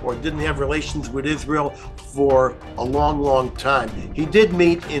relations or didn't have relations with Israel for a long, long time. He did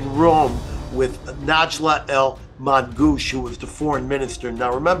meet in Rome with Najla El Madgoush, who was the foreign minister.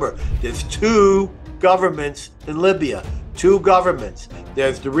 Now remember, there's two governments in Libya, two governments.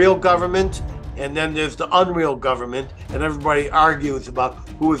 There's the real government, and then there's the unreal government, and everybody argues about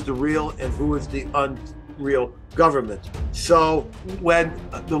who is the real and who is the unreal government. So when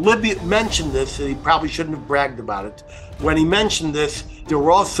the Libyan mentioned this, and he probably shouldn't have bragged about it, when he mentioned this, there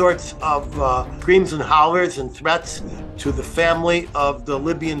were all sorts of screams and hollers and threats to the family of the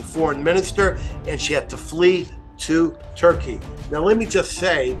Libyan foreign minister, and she had to flee to Turkey. Now let me just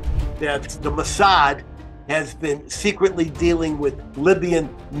say that the Mossad has been secretly dealing with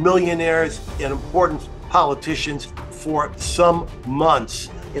Libyan millionaires and important politicians for some months.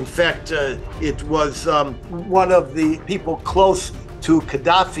 In fact, it was one of the people close to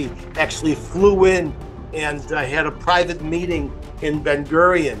Gaddafi actually flew in and had a private meeting in Ben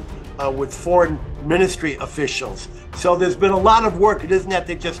Gurion with foreign ministry officials. So there's been a lot of work. It isn't that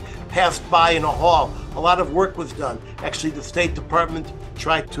they just passed by in a hall. A lot of work was done. Actually, the State Department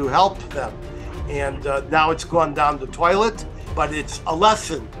tried to help them. And now it's gone down the toilet, but it's a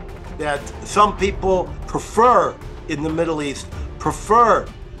lesson that some people prefer in the Middle East, prefer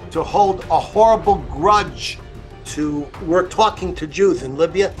to hold a horrible grudge to, we're talking to Jews in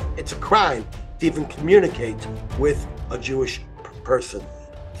Libya. It's a crime to even communicate with a Jewish person.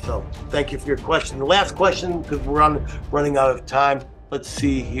 So thank you for your question. The last question, because we're running out of time. Let's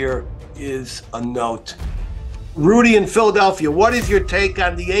see, here is a note. Rudy in Philadelphia, what is your take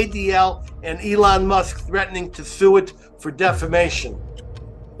on the ADL and Elon Musk threatening to sue it for defamation?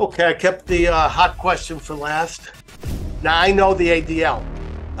 Okay, I kept the hot question for last. Now, I know the ADL.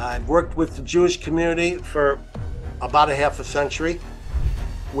 I've worked with the Jewish community for about a half a century,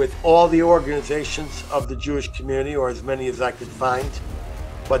 with all the organizations of the Jewish community, or as many as I could find.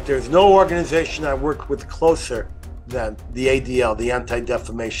 But there's no organization I worked with closer than the ADL, the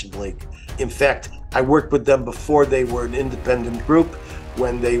Anti-Defamation League. In fact, I worked with them before they were an independent group,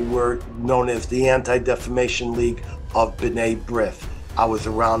 when they were known as the Anti-Defamation League of B'nai B'rith. I was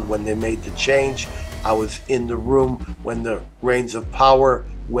around when they made the change. I was in the room when the reins of power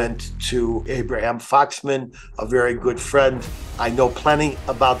went to Abraham Foxman, a very good friend. I know plenty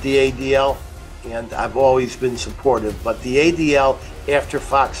about the ADL. and I've always been supportive. But the ADL after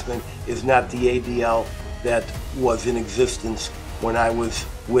Foxman is not the ADL that was in existence when I was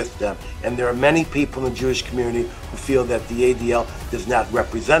with them. And there are many people in the Jewish community who feel that the ADL does not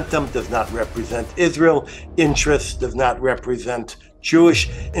represent them, does not represent Israel interests, does not represent Jewish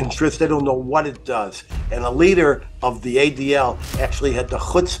interests. They don't know what it does. And a leader of the ADL actually had the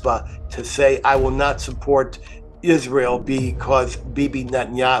chutzpah to say, I will not support Israel because Bibi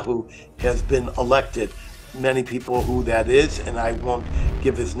Netanyahu has been elected. Many people who that is, and I won't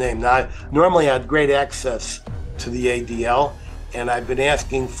give his name. Now, normally I had great access to the ADL, and I've been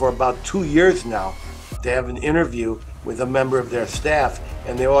asking for about 2 years now to have an interview with a member of their staff,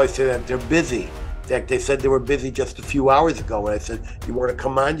 and they always say that they're busy. In fact, they said they were busy just a few hours ago, and I said, you want to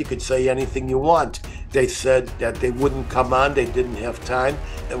come on? You could say anything you want. They said that they wouldn't come on, they didn't have time.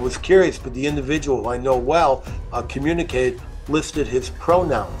 It was curious, but the individual who I know well communicated, listed his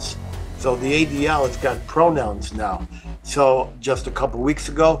pronouns. So the ADL has got pronouns now. So just a couple weeks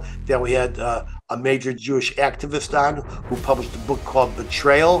ago, then we had a major Jewish activist on who published a book called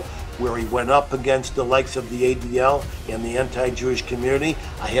Betrayal, where he went up against the likes of the ADL and the anti-Jewish community.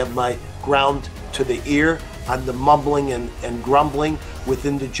 I have my ground to the ear on the mumbling and grumbling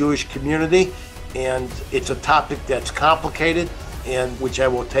within the Jewish community. And it's a topic that's complicated and which I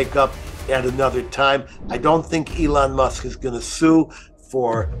will take up at another time. I don't think Elon Musk is going to sue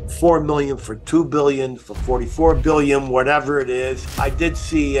for $4 million, for $2 billion, for $44 billion, whatever it is. I did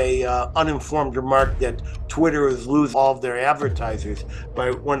see a uninformed remark that Twitter is losing all of their advertisers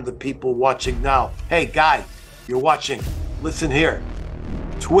by one of the people watching now. Hey, guy, you're watching. Listen here.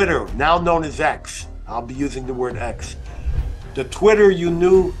 Twitter, now known as X. I'll be using the word X. The Twitter you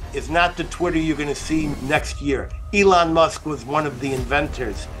knew is not the Twitter you're going to see next year. Elon Musk was one of the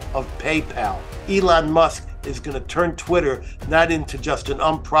inventors of PayPal. Elon Musk is going to turn Twitter not into just an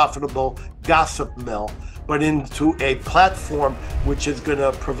unprofitable gossip mill, but into a platform which is going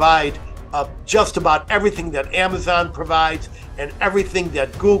to provide just about everything that Amazon provides and everything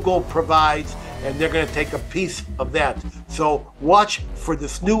that Google provides, and they're going to take a piece of that. So watch for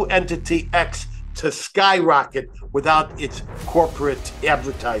this new entity X to skyrocket without its corporate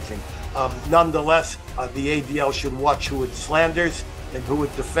advertising. Nonetheless, the ADL should watch who it slanders and who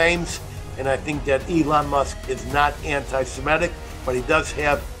it defames. And I think that Elon Musk is not anti-Semitic, but he does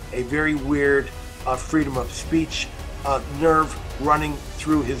have a very weird freedom of speech nerve running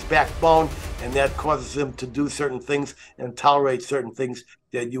through his backbone, and that causes him to do certain things and tolerate certain things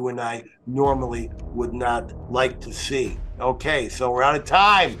that you and I normally would not like to see. Okay, so we're out of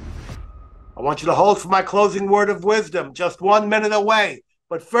time. I want you to hold for my closing word of wisdom, just 1 minute away.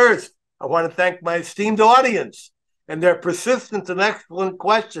 But first, I want to thank my esteemed audience and their persistent and excellent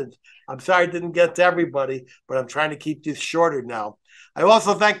questions. I'm sorry I didn't get to everybody, but I'm trying to keep this shorter now. I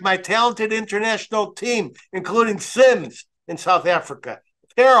also thank my talented international team, including Sims in South Africa,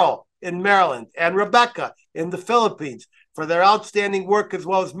 Carol in Maryland, and Rebecca in the Philippines for their outstanding work, as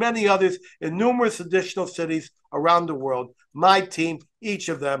well as many others in numerous additional cities around the world. My team, each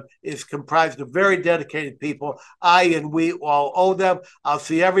of them, is comprised of very dedicated people. I and we all owe them. I'll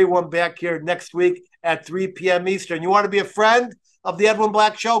see everyone back here next week at 3 p.m. Eastern. You want to be a friend of the Edwin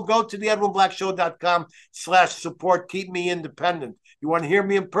Black Show? Go to theedwinblackshow.com/support. Keep me independent. You want to hear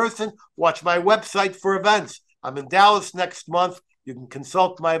me in person? Watch my website for events. I'm in Dallas next month. You can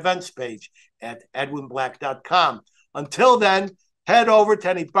consult my events page at edwinblack.com. Until then, head over to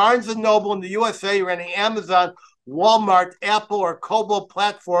any Barnes & Noble in the USA or any Amazon, Walmart, Apple, or Kobo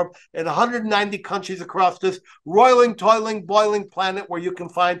platform in 190 countries across this roiling, toiling, boiling planet, where you can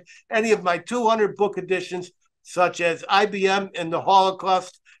find any of my 200 book editions, such as IBM and the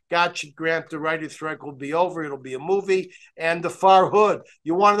Holocaust. God should grant the writer's strike will be over. It'll be a movie. And The Far Hood.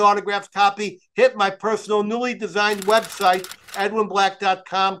 You want an autographed copy? Hit my personal newly designed website,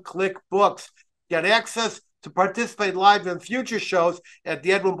 edwinblack.com, click books. Get access to participate live in future shows at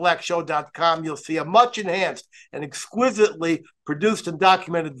theedwinblackshow.com. You'll see a much enhanced and exquisitely produced and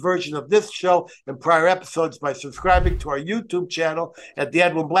documented version of this show and prior episodes by subscribing to our YouTube channel at The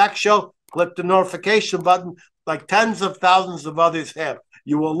Edwin Black Show. Click the notification button like tens of thousands of others have.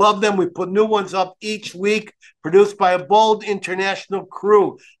 You will love them. We put new ones up each week, produced by a bold international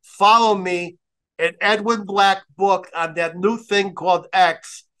crew. Follow me at Edwin Black Book on that new thing called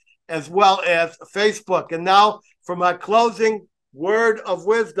X, as well as Facebook. And now for my closing word of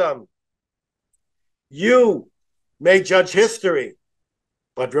wisdom. You may judge history,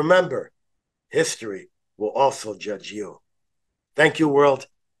 but remember, history will also judge you. Thank you, world.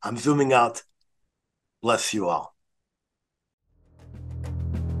 I'm zooming out. Bless you all.